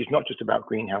crisis, which is not just about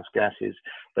greenhouse gases,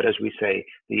 but as we say,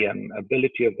 the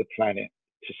ability of the planet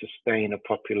to sustain a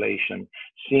population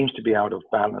seems to be out of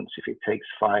balance if it takes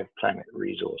 5 planet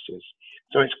resources.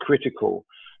 So it's critical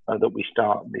that we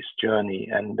start this journey,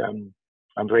 and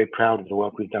I'm very proud of the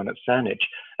work we've done at Saanich,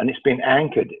 and it's been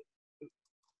anchored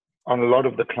on a lot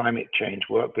of the climate change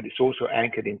work, but it's also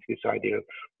anchored into this idea of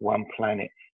one planet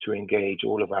to engage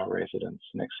all of our residents.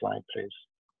 Next slide, please.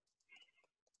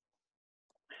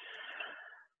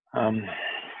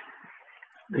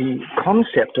 The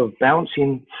concept of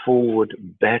bouncing forward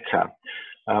better.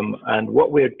 And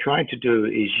what we're trying to do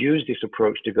is use this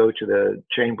approach to go to the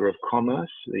Chamber of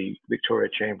Commerce, the Victoria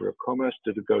Chamber of Commerce,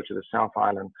 to go to the South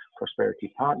Island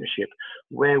Prosperity Partnership,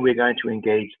 where we're going to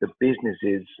engage the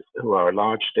businesses who are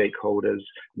large stakeholders,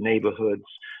 neighborhoods,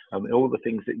 all the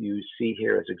things that you see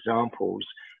here as examples,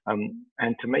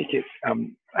 and to make it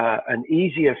an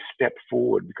easier step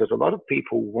forward, because a lot of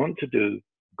people want to do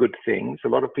good things. A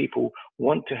lot of people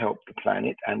want to help the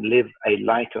planet and live a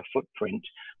lighter footprint,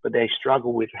 but they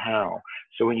struggle with how.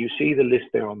 So when you see the list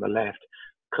there on the left,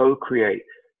 co-create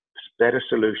better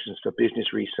solutions for business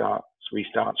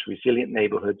restarts, resilient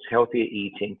neighborhoods, healthier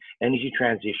eating, energy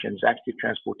transitions, active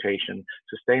transportation,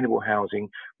 sustainable housing,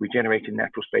 regenerating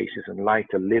natural spaces, and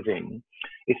lighter living.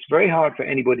 It's very hard for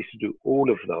anybody to do all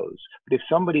of those, but if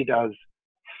somebody does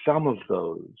some of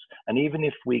those, and even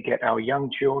if we get our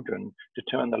young children to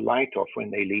turn the light off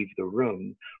when they leave the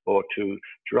room, or to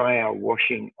dry our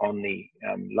washing on the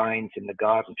lines in the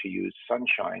garden to use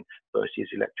sunshine versus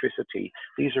electricity,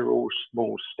 these are all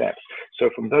small steps.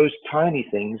 So from those tiny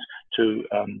things to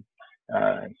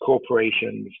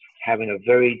corporations having a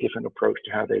very different approach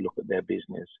to how they look at their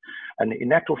business. And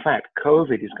in actual fact,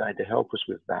 COVID is going to help us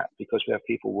with that, because we have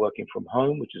people working from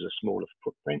home, which is a smaller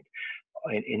footprint,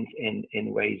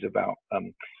 in ways about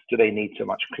do they need so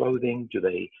much clothing, do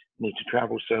they need to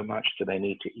travel so much, do they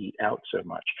need to eat out so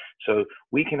much. So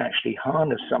we can actually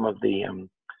harness some of the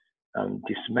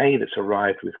dismay that's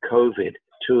arrived with COVID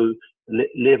to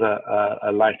live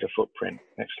a lighter footprint.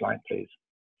 Next slide, please.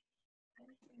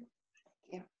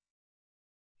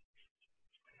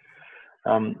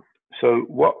 So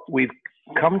what we've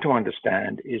come to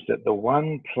understand is that the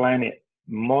One Planet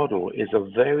model is a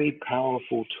very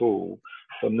powerful tool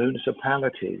for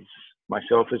municipalities,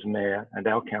 myself as mayor and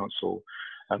our council,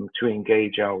 to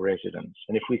engage our residents.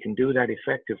 And if we can do that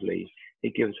effectively,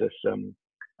 it gives us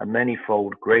a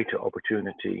manifold greater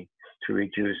opportunity to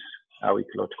reduce our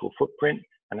ecological footprint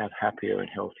and have happier and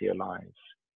healthier lives.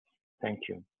 Thank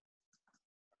you.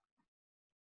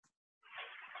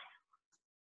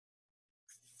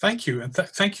 Thank you, and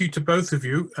thank you to both of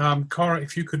you. Cora,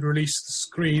 if you could release the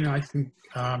screen, I think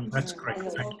that's great. I will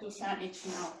Thank go to Saanich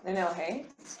now. I know, hey?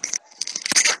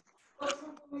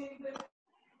 you.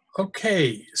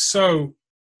 Okay, so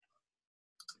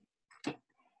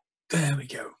there we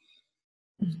go.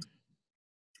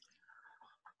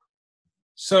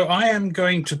 So I am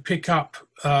going to pick up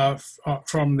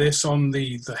from this on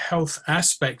the health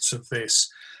aspects of this.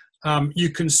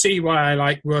 You can see why I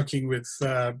like working with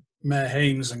Mayor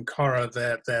Haynes and Cora.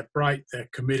 They're bright, they're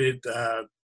committed,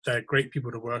 they're great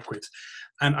people to work with.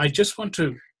 And I just want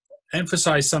to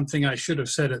emphasize something I should have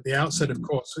said at the outset, of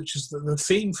course, which is that the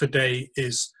theme for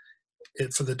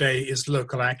the day is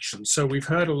local action. So we've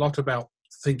heard a lot about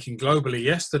thinking globally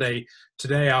yesterday.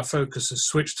 Today our focus has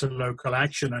switched to local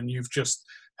action, and you've just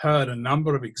heard a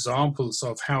number of examples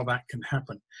of how that can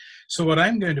happen. So what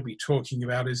I'm going to be talking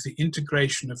about is the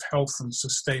integration of health and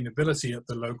sustainability at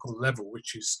the local level,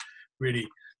 which is really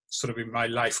sort of in my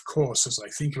life course as I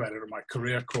think about it, or my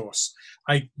career course.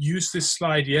 I used this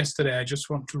slide yesterday. I just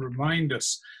want to remind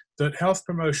us that health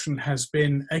promotion has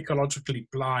been ecologically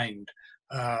blind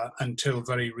until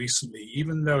very recently,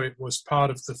 even though it was part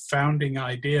of the founding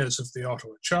ideas of the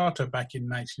Ottawa Charter back in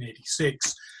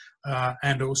 1986,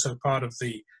 and also part of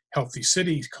the healthy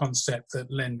cities concept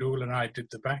that Len Dool and I did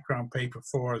the background paper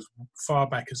for as far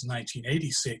back as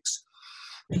 1986.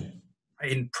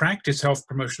 In practice, health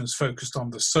promotion is focused on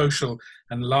the social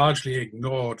and largely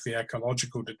ignored the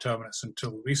ecological determinants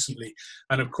until recently.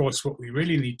 And of course, what we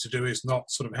really need to do is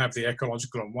not sort of have the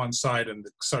ecological on one side and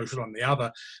the social on the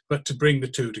other, but to bring the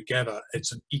two together.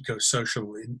 It's an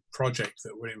eco-social project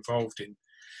that we're involved in.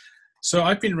 So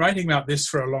I've been writing about this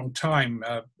for a long time,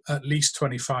 at least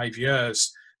 25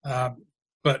 years.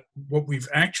 But what we've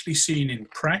actually seen in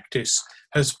practice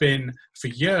has been, for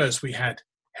years, we had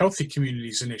healthy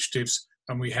communities initiatives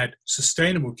and we had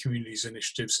sustainable communities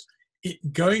initiatives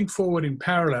going forward in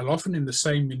parallel, often in the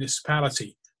same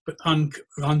municipality, but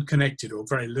unconnected or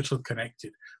very little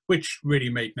connected, which really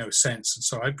made no sense. And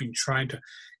so I've been trying to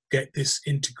get this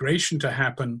integration to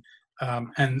happen,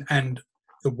 and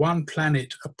the One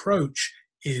Planet approach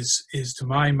is to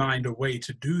my mind a way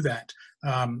to do that,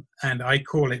 and I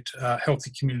call it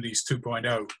Healthy Communities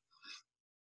 2.0.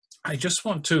 I just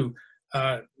want to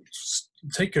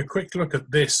take a quick look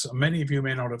at this. Many of you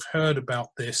may not have heard about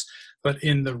this, but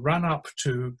in the run-up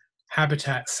to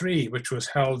Habitat 3, which was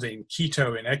held in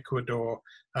Quito in Ecuador,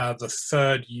 the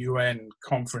third UN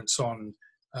conference on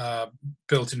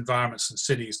built environments and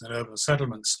cities and urban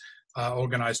settlements,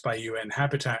 organized by UN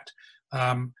Habitat,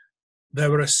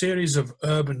 there were a series of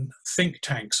urban think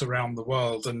tanks around the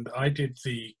world, and I did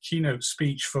the keynote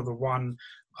speech for the one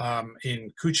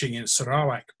in Kuching in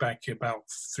Sarawak back about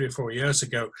 3 or 4 years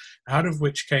ago, out of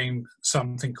which came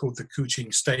something called the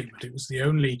Kuching Statement. It was the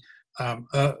only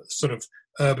sort of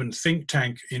urban think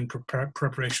tank in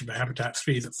preparation for Habitat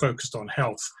 3 that focused on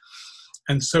health.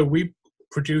 And so we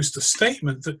produced a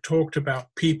statement that talked about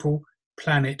people,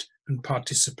 planet, and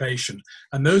participation.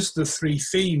 And those are the three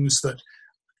themes that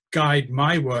guide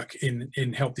my work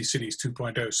in Healthy Cities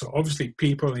 2.0. So obviously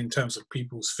people in terms of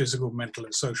people's physical, mental,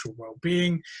 and social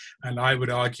well-being. And I would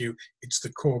argue it's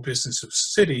the core business of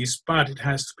cities, but it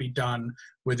has to be done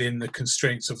within the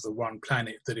constraints of the one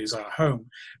planet that is our home.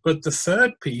 But the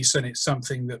third piece, and it's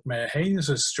something that Mayor Haynes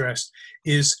has stressed,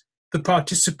 is the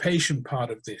participation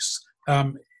part of this.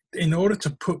 In order to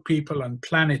put people and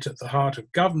planet at the heart of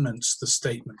governance, the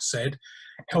statement said,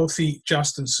 healthy,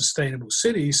 just, and sustainable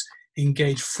cities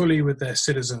engage fully with their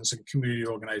citizens and community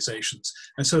organizations.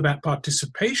 And so that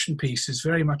participation piece is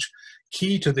very much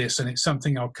key to this, and it's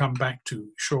something I'll come back to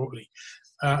shortly.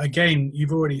 Again,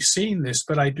 you've already seen this,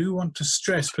 but I do want to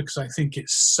stress, because I think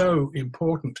it's so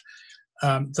important,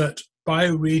 that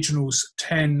Bioregional's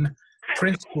 10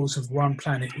 principles of One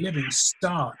Planet Living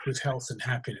start with health and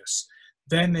happiness.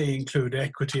 Then they include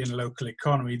equity and local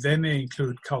economy. Then they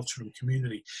include culture and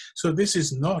community. So this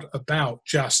is not about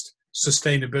just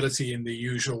sustainability in the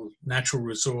usual natural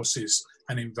resources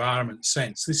and environment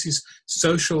sense. This is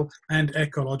social and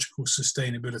ecological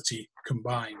sustainability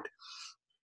combined.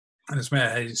 And as Mayor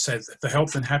Haynes said, the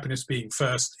health and happiness being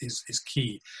first is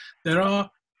key. There are,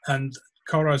 and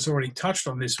Cora has already touched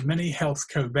on this, many health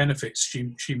co-benefits.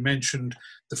 She mentioned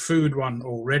the food one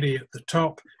already at the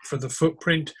top for the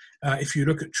footprint. If you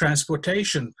look at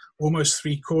transportation, almost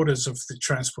 3/4 of the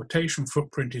transportation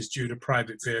footprint is due to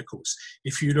private vehicles.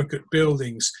 If you look at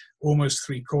buildings, almost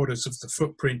 3/4 of the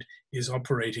footprint is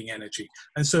operating energy.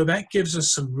 And so that gives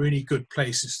us some really good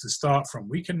places to start from.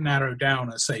 We can narrow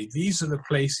down and say, these are the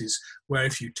places where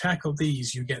if you tackle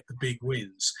these, you get the big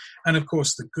wins. And of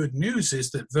course, the good news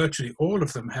is that virtually all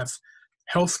of them have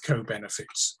health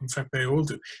co-benefits. In fact, they all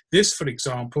do. This, for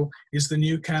example, is the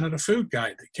new Canada Food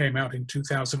Guide that came out in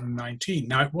 2019.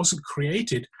 Now, it wasn't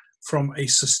created from a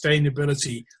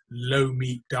sustainability low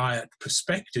meat diet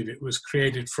perspective. It was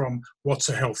created from what's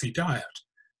a healthy diet.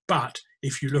 But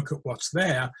if you look at what's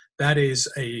there, that is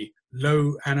a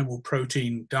low animal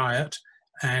protein diet,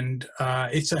 and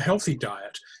it's a healthy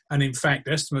diet. And in fact,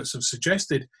 estimates have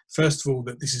suggested, first of all,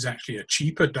 that this is actually a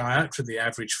cheaper diet for the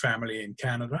average family in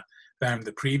Canada than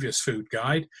the previous food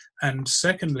guide. And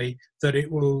secondly, that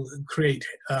it will create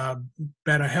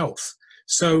better health.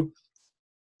 So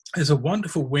there's a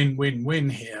wonderful win-win-win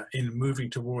here in moving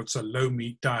towards a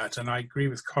low-meat diet. And I agree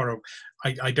with Cora.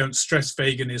 I don't stress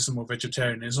veganism or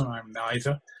vegetarianism. I'm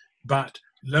neither. But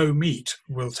low meat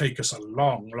will take us a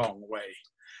long, long way.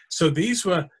 So these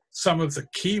were some of the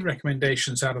key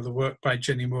recommendations out of the work by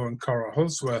Jenny Moore and Cora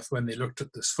Hallsworth when they looked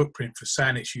at this footprint for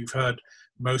Saanich. You've heard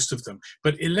most of them.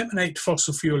 But eliminate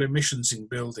fossil fuel emissions in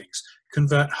buildings,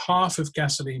 convert half of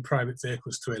gasoline private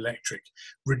vehicles to electric,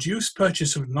 reduce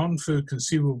purchase of non-food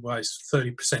consumables by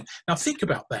 30%. Now think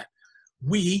about that.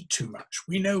 We eat too much.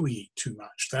 We know we eat too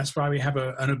much. That's why we have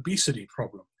an obesity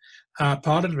problem.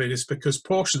 Part of it is because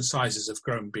portion sizes have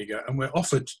grown bigger and we're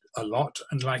offered a lot,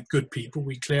 and like good people,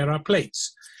 we clear our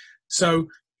plates. So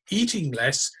eating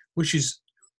less,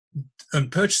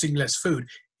 and purchasing less food,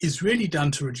 is really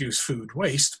done to reduce food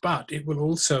waste, but it will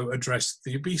also address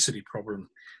the obesity problem,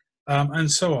 and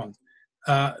so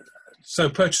on. So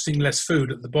purchasing less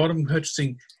food at the bottom,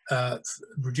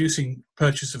 reducing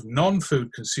purchase of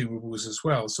non-food consumables as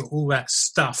well. So all that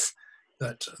stuff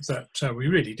that we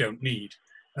really don't need.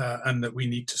 And that we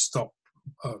need to stop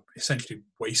essentially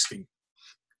wasting.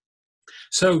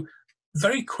 So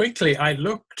very quickly, I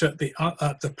looked at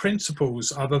the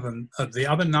principles other than the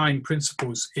other 9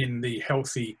 principles in the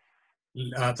healthy,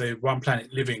 the One Planet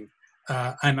Living.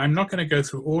 And I'm not going to go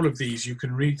through all of these. You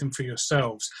can read them for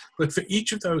yourselves. But for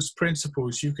each of those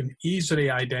principles, you can easily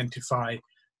identify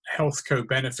health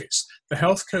co-benefits. The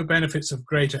health co-benefits of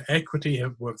greater equity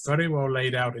were very well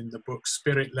laid out in the book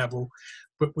Spirit Level.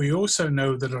 But we also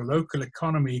know that a local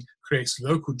economy creates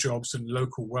local jobs and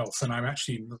local wealth. And I'm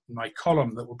actually, my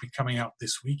column that will be coming out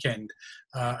this weekend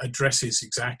addresses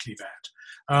exactly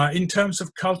that. In terms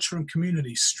of culture and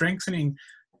community, strengthening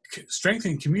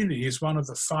community is one of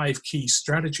the 5 key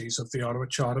strategies of the Ottawa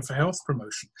Charter for Health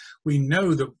Promotion. We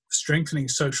know that strengthening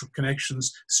social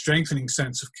connections, strengthening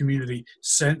sense of community,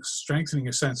 strengthening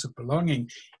a sense of belonging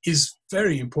is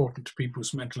very important to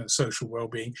people's mental and social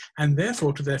well-being, and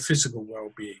therefore to their physical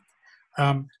well-being.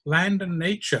 Land and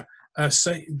nature,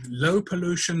 say low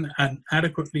pollution and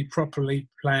adequately, properly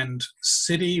planned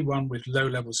city, one with low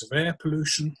levels of air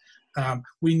pollution.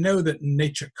 We know that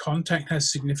nature contact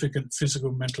has significant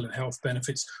physical, mental and health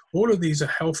benefits. All of these are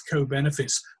health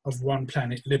co-benefits of One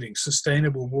Planet Living.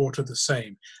 Sustainable water, the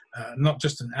same. Not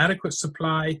just an adequate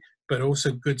supply, but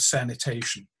also good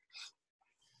sanitation.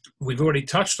 We've already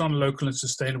touched on local and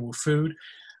sustainable food.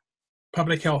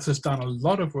 Public Health has done a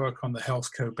lot of work on the health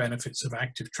co-benefits of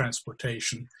active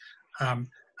transportation.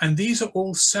 And these are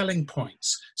all selling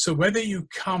points. So whether you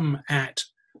come at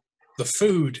the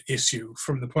food issue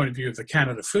from the point of view of the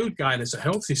Canada Food Guide as a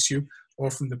health issue,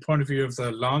 or from the point of view of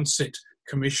the Lancet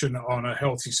Commission on a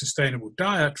Healthy Sustainable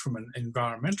Diet from an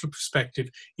environmental perspective,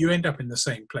 you end up in the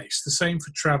same place. The same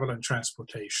for travel and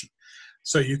transportation.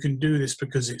 So you can do this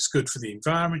because it's good for the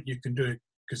environment, you can do it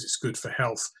because it's good for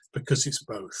health, because it's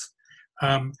both.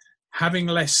 Having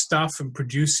less stuff and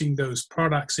producing those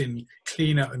products in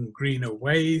cleaner and greener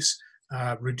ways,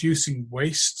 reducing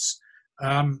wastes,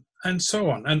 and so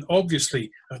on. And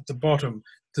obviously, at the bottom,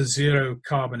 the zero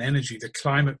carbon energy, the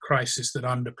climate crisis that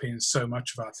underpins so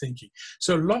much of our thinking.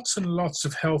 So lots and lots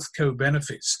of health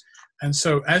co-benefits. And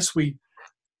so as we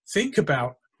think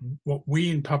about what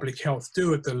we in public health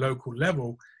do at the local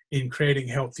level in creating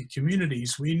healthy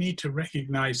communities, we need to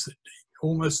recognize that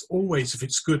almost always, if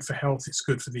it's good for health, it's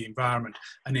good for the environment.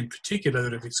 And in particular,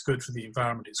 that if it's good for the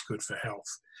environment, it's good for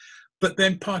health. But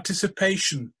then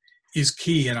participation is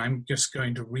key, and I'm just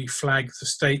going to reflag the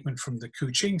statement from the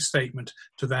Kuching statement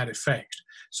to that effect.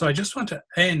 So I just want to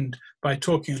end by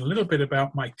talking a little bit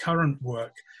about my current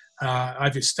work.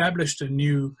 I've established a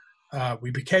new,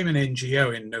 we became an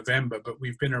NGO in November, but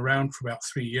we've been around for about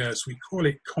 3 years. We call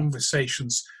it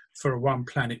Conversations for a One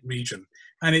Planet Region.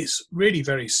 And it's really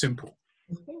very simple.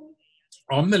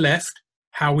 On the left,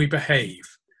 how we behave.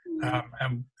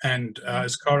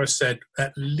 As Cora said,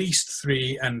 at least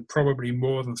 3 and probably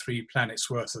more than 3 planets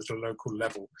worth at a local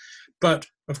level. But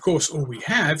of course, all we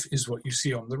have is what you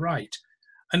see on the right.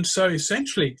 And so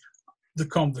essentially, the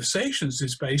conversations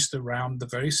is based around the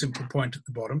very simple point at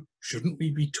the bottom. Shouldn't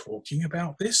we be talking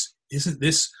about this? Isn't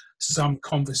this some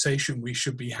conversation we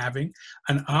should be having?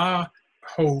 And our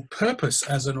whole purpose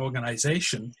as an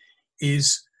organization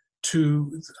is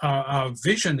to, our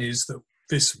vision is that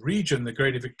this region, the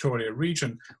Greater Victoria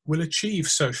region, will achieve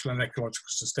social and ecological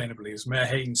sustainability, as Mayor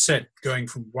Haynes said, going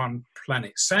from one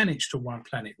planet Saanich to one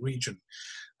planet region.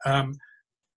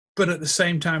 But at the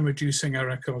same time reducing our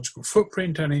ecological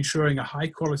footprint and ensuring a high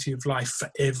quality of life for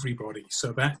everybody,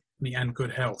 so that, and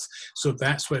good health. So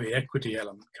that's where the equity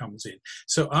element comes in.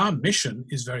 So our mission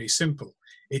is very simple.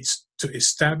 It's to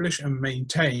establish and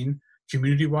maintain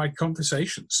community-wide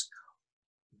conversations.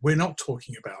 We're not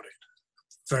talking about it.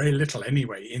 Very little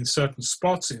anyway, in certain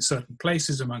spots, in certain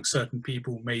places, among certain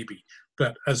people, maybe.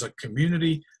 But as a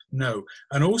community, no.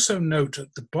 And also note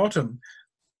at the bottom,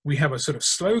 we have a sort of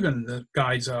slogan that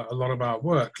guides a lot of our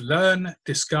work: learn,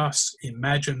 discuss,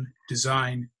 imagine,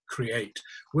 design, create.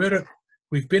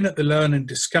 We've been at the learn and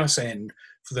discuss end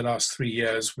for the last 3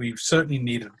 years. We've certainly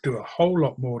needed to do a whole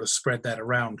lot more to spread that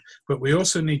around, but we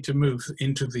also need to move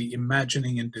into the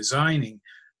imagining and designing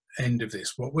end of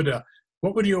this. What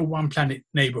would your one planet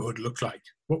neighborhood look like?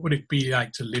 What would it be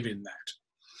like to live in that?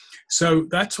 So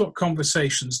that's what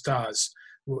Conversations does.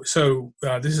 So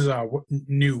this is our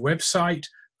new website.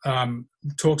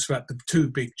 Talks about the 2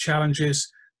 big challenges.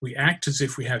 We act as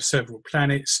if we have several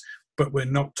planets, but we're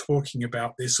not talking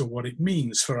about this or what it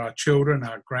means for our children,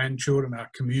 our grandchildren, our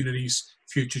communities,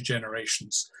 future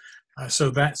generations.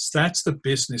 So that's the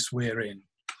business we're in.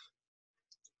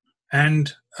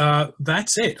 And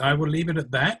that's it. I will leave it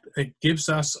at that. It gives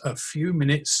us a few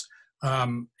minutes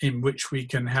in which we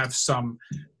can have some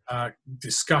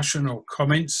discussion or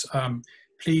comments.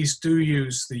 Please do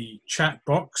use the chat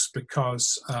box,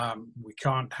 because we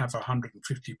can't have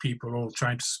 150 people all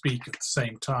trying to speak at the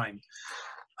same time.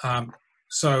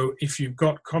 So if you've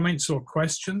got comments or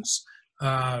questions,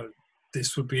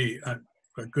 this would be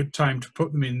a good time to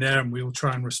put them in there, and we'll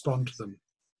try and respond to them.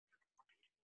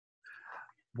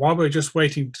 While we're just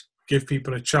waiting to give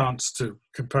people a chance to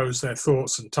compose their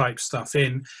thoughts and type stuff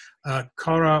in,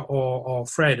 Cora or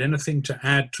Fred, anything to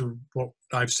add to what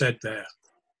I've said there?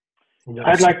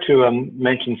 I'd like to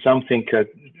mention something,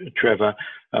 Trevor.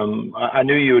 I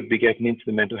knew you would be getting into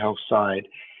the mental health side,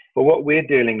 but what we're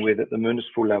dealing with at the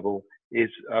municipal level is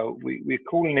we're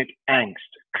calling it angst,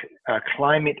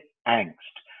 climate angst.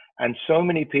 And so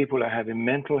many people are having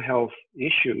mental health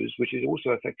issues, which is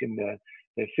also affecting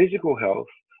their physical health.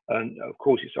 And of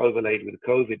course, it's overlaid with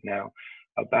COVID now,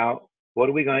 about what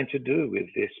are we going to do with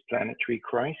this planetary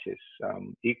crisis?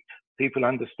 People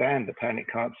understand the planet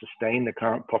can't sustain the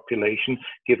current population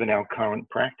given our current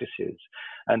practices.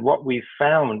 And what we've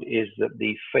found is that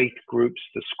the faith groups,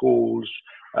 the schools,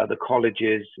 the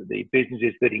colleges, the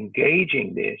businesses that engage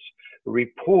in this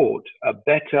report a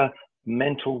better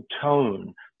mental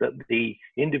tone, that the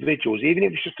individuals, even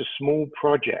if it's just a small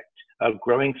project,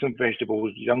 growing some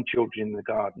vegetables, young children in the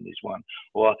garden is one,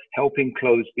 or helping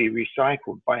clothes be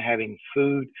recycled by having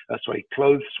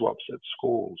clothes swaps at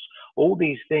schools. All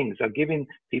these things are giving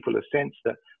people a sense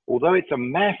that although it's a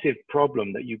massive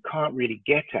problem that you can't really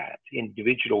get at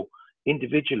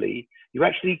individually, you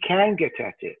actually can get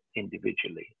at it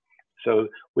individually. So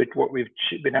with what we've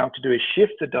been able to do is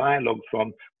shift the dialogue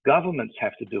from governments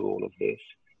have to do all of this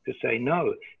to say,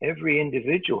 no, every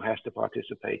individual has to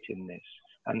participate in this.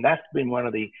 And that's been one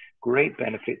of the great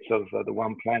benefits of the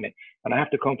One Planet. And I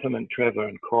have to compliment Trevor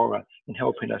and Cora in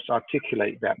helping us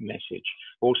articulate that message.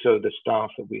 Also, the staff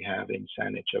that we have in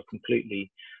Saanich are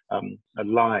completely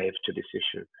alive to this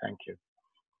issue. Thank you.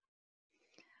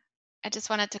 I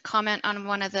just wanted to comment on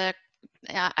one of the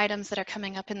items that are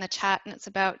coming up in the chat, and it's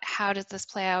about how does this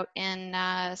play out in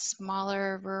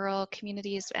smaller rural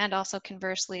communities and also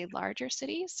conversely larger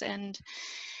cities,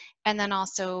 and then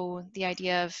also the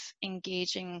idea of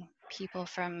engaging people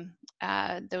from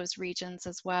those regions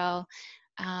as well.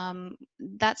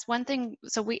 That's one thing.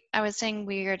 So I was saying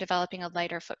we are developing a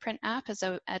lighter footprint app as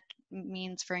a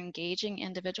means for engaging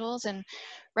individuals. And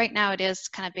right now it is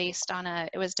kind of based on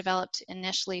it was developed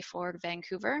initially for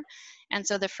Vancouver. And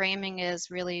so the framing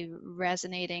is really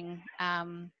resonating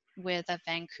with a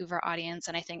Vancouver audience.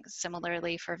 And I think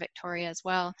similarly for Victoria as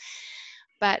well.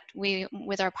 But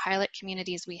with our pilot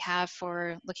communities we have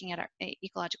for looking at our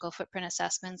ecological footprint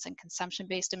assessments and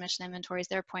consumption-based emission inventories,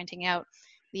 they're pointing out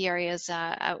the areas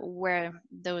where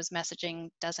those messaging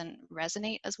doesn't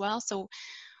resonate as well. So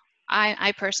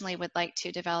I personally would like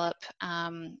to develop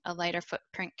a lighter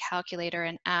footprint calculator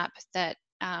and app that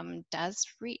does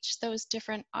reach those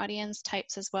different audience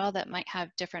types as well that might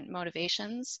have different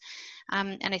motivations.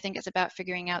 And I think it's about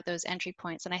figuring out those entry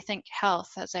points. And I think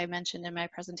health, as I mentioned in my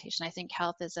presentation, I think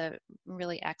health is a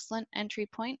really excellent entry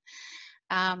point.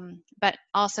 But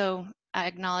also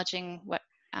acknowledging what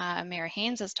Mayor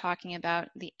Haynes is talking about,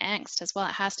 the angst as well.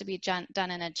 It has to be done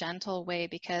in a gentle way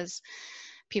because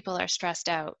people are stressed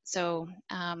out. So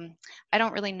I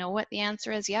don't really know what the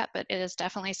answer is yet, but it is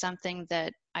definitely something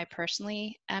that I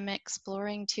personally am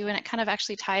exploring too. And it kind of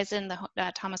actually ties in the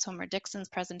Thomas Homer Dixon's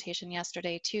presentation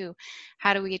yesterday too.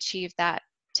 How do we achieve that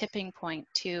tipping point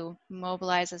to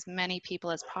mobilize as many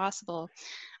people as possible?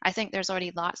 I think there's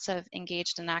already lots of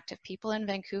engaged and active people in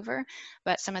Vancouver,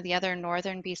 but some of the other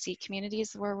northern BC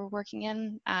communities where we're working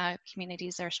in,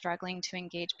 communities are struggling to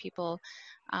engage people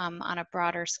on a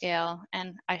broader scale.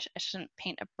 And I shouldn't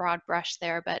paint a broad brush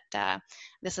there, but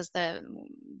this is the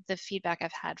feedback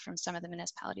I've had from some of the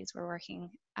municipalities we're working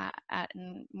at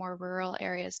in more rural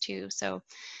areas too. So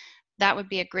that would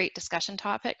be a great discussion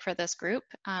topic for this group,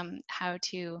 how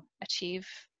to achieve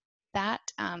that,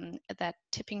 that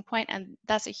tipping point. And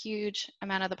that's a huge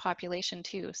amount of the population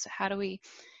too. So how do we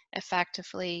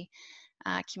effectively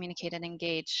communicate and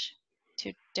engage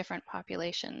to different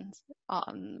populations,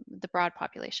 the broad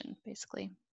population,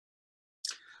 basically?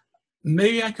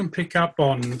 Maybe I can pick up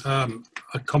on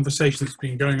a conversation that's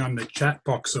been going on in the chat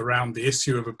box around the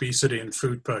issue of obesity and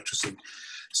food purchasing.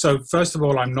 So first of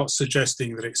all, I'm not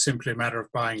suggesting that it's simply a matter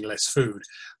of buying less food.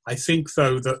 I think,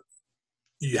 though, that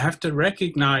you have to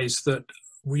recognize that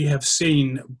we have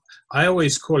seen, I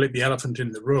always call it the elephant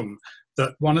in the room,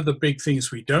 that one of the big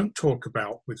things we don't talk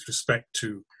about with respect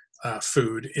to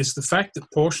food is the fact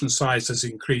that portion size has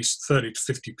increased 30 to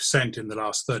 50% in the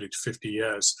last 30 to 50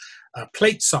 years.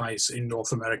 Plate size in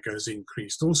North America has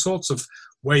increased. All sorts of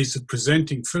ways of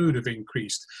presenting food have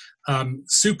increased.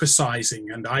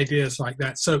 Supersizing and ideas like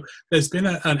that. So there's been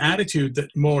an attitude that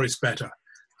more is better.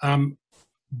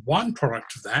 One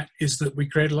product of that is that we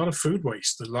create a lot of food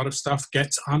waste. A lot of stuff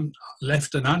gets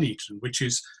left and uneaten, which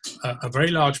is a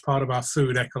very large part of our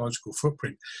food ecological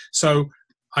footprint. So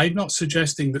I'm not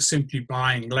suggesting that simply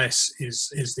buying less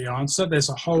is the answer. There's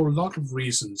a whole lot of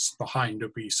reasons behind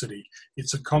obesity.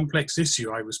 It's a complex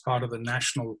issue. I was part of the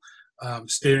national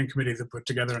steering committee that put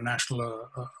together a national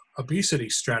obesity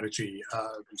strategy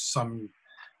some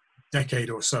decade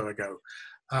or so ago.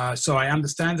 So I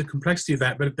understand the complexity of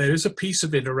that, but there is a piece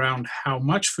of it around how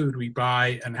much food we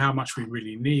buy and how much we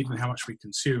really need and how much we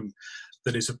consume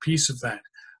that is a piece of that.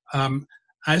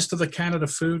 As to the Canada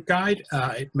Food Guide,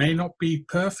 it may not be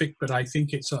perfect, but I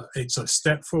think it's a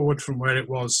step forward from where it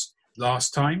was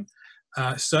last time.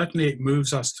 Certainly it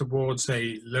moves us towards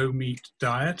a low meat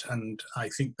diet, and I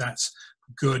think that's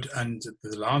good. And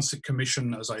the Lancet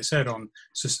Commission, as I said, on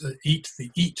the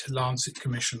EAT Lancet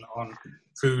Commission on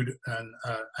food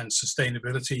and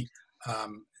sustainability,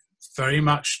 very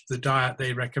much the diet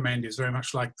they recommend is very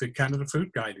much like the Canada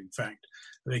Food Guide, in fact.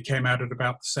 They came out at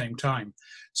about the same time.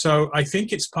 So I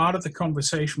think it's part of the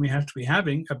conversation we have to be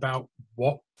having about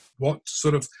what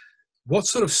sort of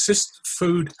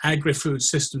food, agri-food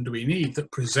system do we need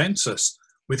that presents us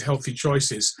with healthy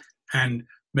choices and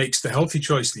makes the healthy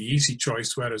choice the easy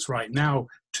choice, whereas right now,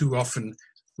 too often,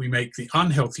 we make the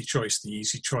unhealthy choice the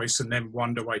easy choice and then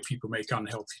wonder why people make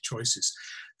unhealthy choices.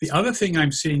 The other thing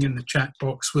I'm seeing in the chat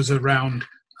box was around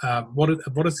what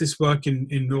does this work in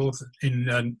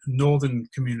northern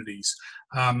communities?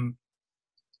 And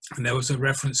there was a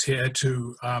reference here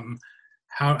to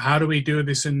how do we do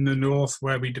this in the north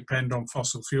where we depend on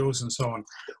fossil fuels and so on.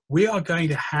 We are going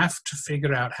to have to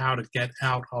figure out how to get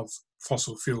out of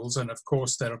fossil fuels, and of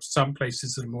course there are some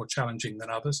places that are more challenging than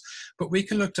others, but we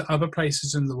can look to other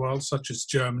places in the world such as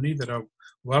Germany that are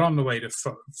well on the way to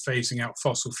phasing out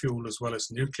fossil fuel as well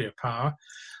as nuclear power.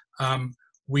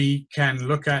 We can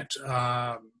look at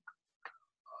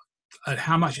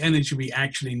how much energy we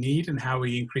actually need and how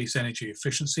we increase energy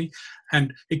efficiency.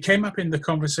 And it came up in the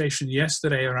conversation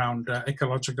yesterday around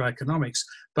ecological economics,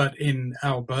 but in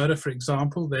Alberta, for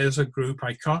example, there's a group,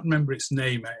 I can't remember its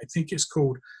name, I think it's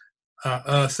called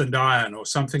Earth and Iron or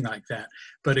something like that,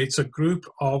 but it's a group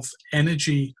of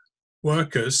energy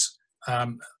workers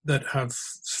that have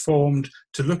formed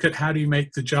to look at how do you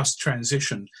make the just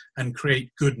transition and create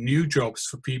good new jobs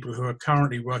for people who are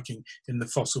currently working in the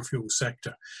fossil fuel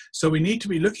sector. So we need to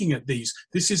be looking at these.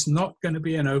 This is not going to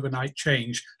be an overnight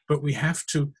change, but we have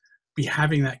to be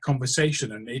having that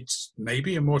conversation, and it's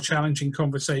maybe a more challenging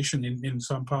conversation in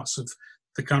some parts of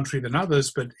the country than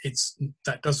others, but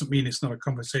that doesn't mean it's not a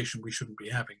conversation we shouldn't be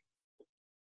having.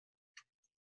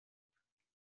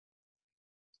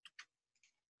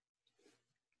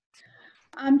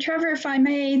 Trevor, if I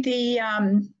may, the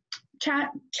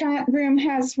chat room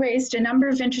has raised a number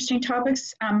of interesting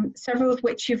topics, several of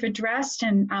which you've addressed,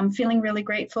 and I'm feeling really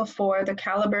grateful for the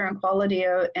caliber and quality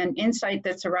and insight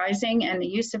that's arising and the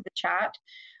use of the chat.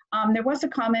 There was a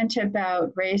comment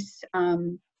about race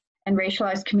and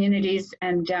racialized communities,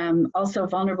 and also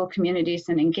vulnerable communities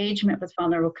and engagement with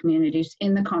vulnerable communities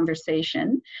in the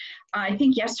conversation. I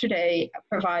think yesterday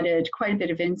provided quite a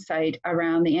bit of insight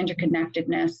around the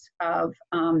interconnectedness of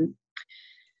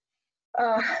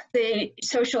the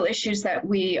social issues that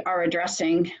we are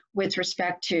addressing with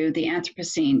respect to the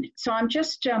Anthropocene. So I'm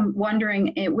just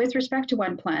wondering, with respect to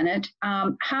One Planet,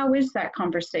 how is that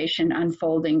conversation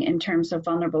unfolding in terms of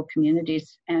vulnerable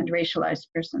communities and racialized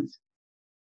persons?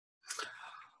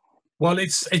 Well,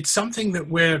 it's something that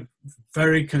we're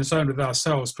very concerned with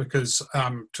ourselves, because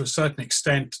to a certain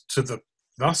extent,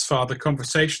 thus far, the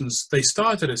conversations, they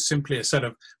started as simply a set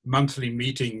of monthly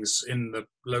meetings in the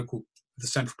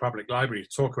Central Public Library to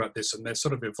talk about this, and they're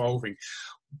sort of evolving.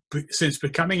 Since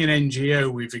becoming an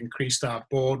NGO, we've increased our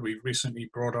board. We've recently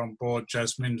brought on board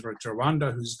Jasmine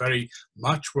Jawanda, who's very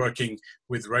much working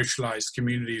with racialized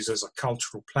communities as a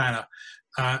cultural planner.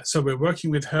 So we're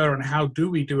working with her on how do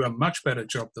we do a much better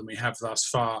job than we have thus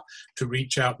far to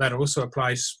reach out. That also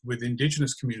applies with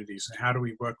Indigenous communities. And how do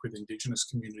we work with Indigenous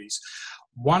communities?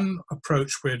 One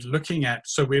approach we're looking at,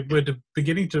 so we're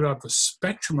beginning to develop a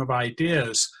spectrum of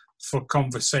ideas for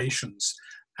conversations.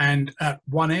 And at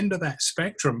one end of that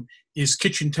spectrum is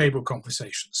kitchen table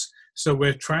conversations. So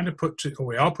we're trying to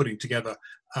we are putting together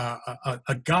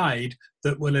a guide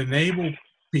that will enable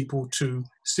people to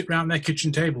sit around their kitchen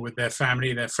table with their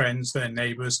family, their friends, their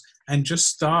neighbors, and just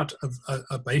start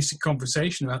a basic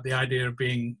conversation about the idea of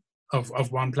being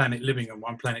of one planet living in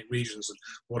one planet regions, and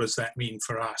what does that mean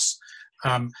for us.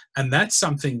 And that's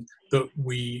something that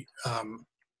we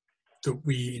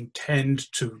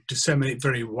intend to disseminate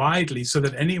very widely, so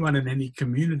that anyone in any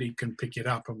community can pick it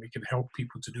up, and we can help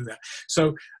people to do that.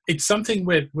 So it's something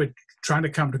we're trying to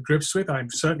come to grips with. I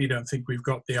certainly don't think we've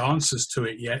got the answers to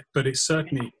it yet, but it's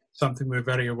certainly something we're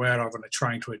very aware of and are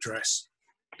trying to address.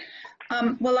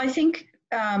 Well, I think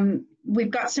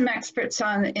we've got some experts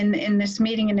in this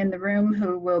meeting and in the room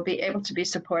who will be able to be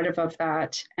supportive of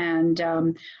that. And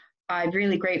I'm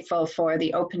really grateful for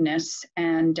the openness,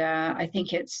 and I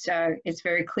think it's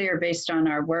very clear based on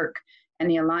our work and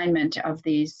the alignment of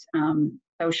these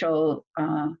social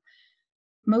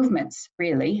movements,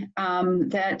 really,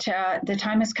 that the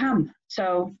time has come.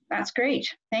 So that's great.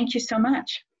 Thank you so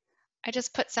much. I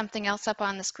just put something else up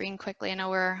on the screen quickly. I know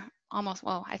we're almost,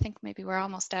 well, I think maybe we're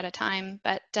almost out of time,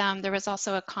 but there was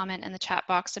also a comment in the chat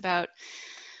box about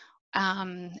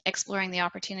exploring the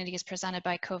opportunities presented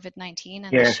by COVID-19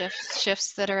 and yes. the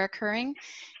shifts that are occurring.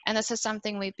 And this is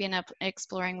something we've been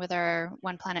exploring with our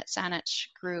One Planet Saanich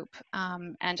group.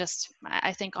 And just,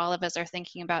 I think all of us are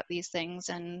thinking about these things,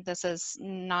 and this is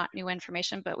not new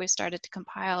information, but we've started to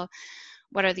compile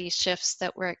what are these shifts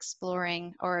that we're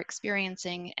exploring or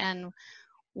experiencing, and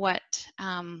what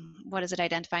is it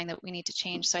identifying that we need to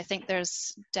change. So I think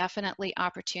there's definitely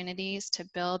opportunities to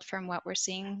build from what we're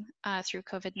seeing through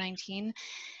COVID-19,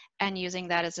 and using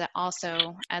that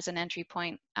also as an entry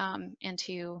point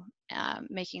into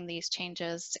making these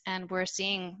changes. And we're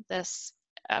seeing this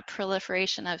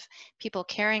proliferation of people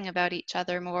caring about each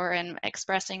other more and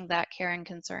expressing that care and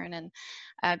concern, and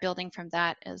building from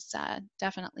that is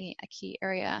definitely a key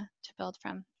area to build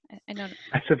from. I know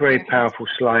that's a very powerful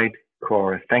slide,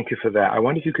 Cora. Thank you for that. I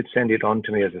wonder if you could send it on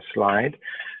to me as a slide,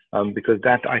 because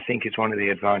that, I think, is one of the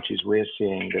advantages we're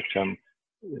seeing, that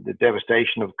the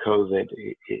devastation of COVID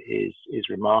is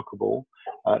remarkable.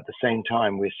 At the same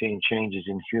time, we're seeing changes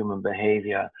in human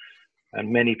behavior, and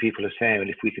many people are saying, well,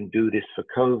 if we can do this for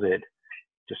COVID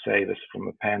to save us from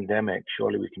a pandemic,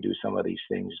 surely we can do some of these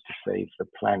things to save the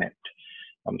planet.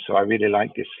 So I really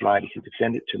like this slide. If you could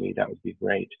send it to me, that would be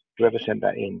great. Whoever sent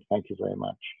that in, thank you very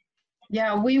much.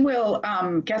 Yeah, we will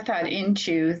get that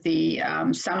into the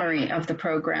summary of the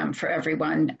program for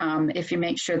everyone, if you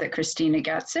make sure that Christina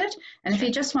gets it. And if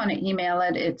you just want to email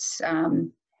it, it's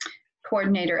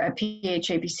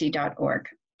coordinator@phabc.org.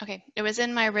 Okay, it was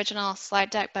in my original slide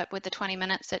deck, but with the 20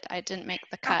 minutes, I didn't make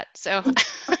the cut. So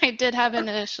I did have it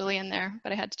initially in there,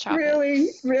 but I had to chop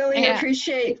it. Really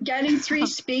appreciate getting 3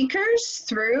 speakers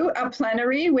through a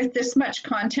plenary with this much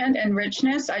content and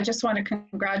richness. I just want to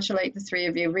congratulate the 3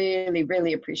 of you. Really,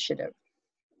 really appreciative.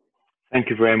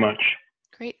 Thank you very much.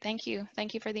 Great, thank you.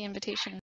 Thank you for the invitation.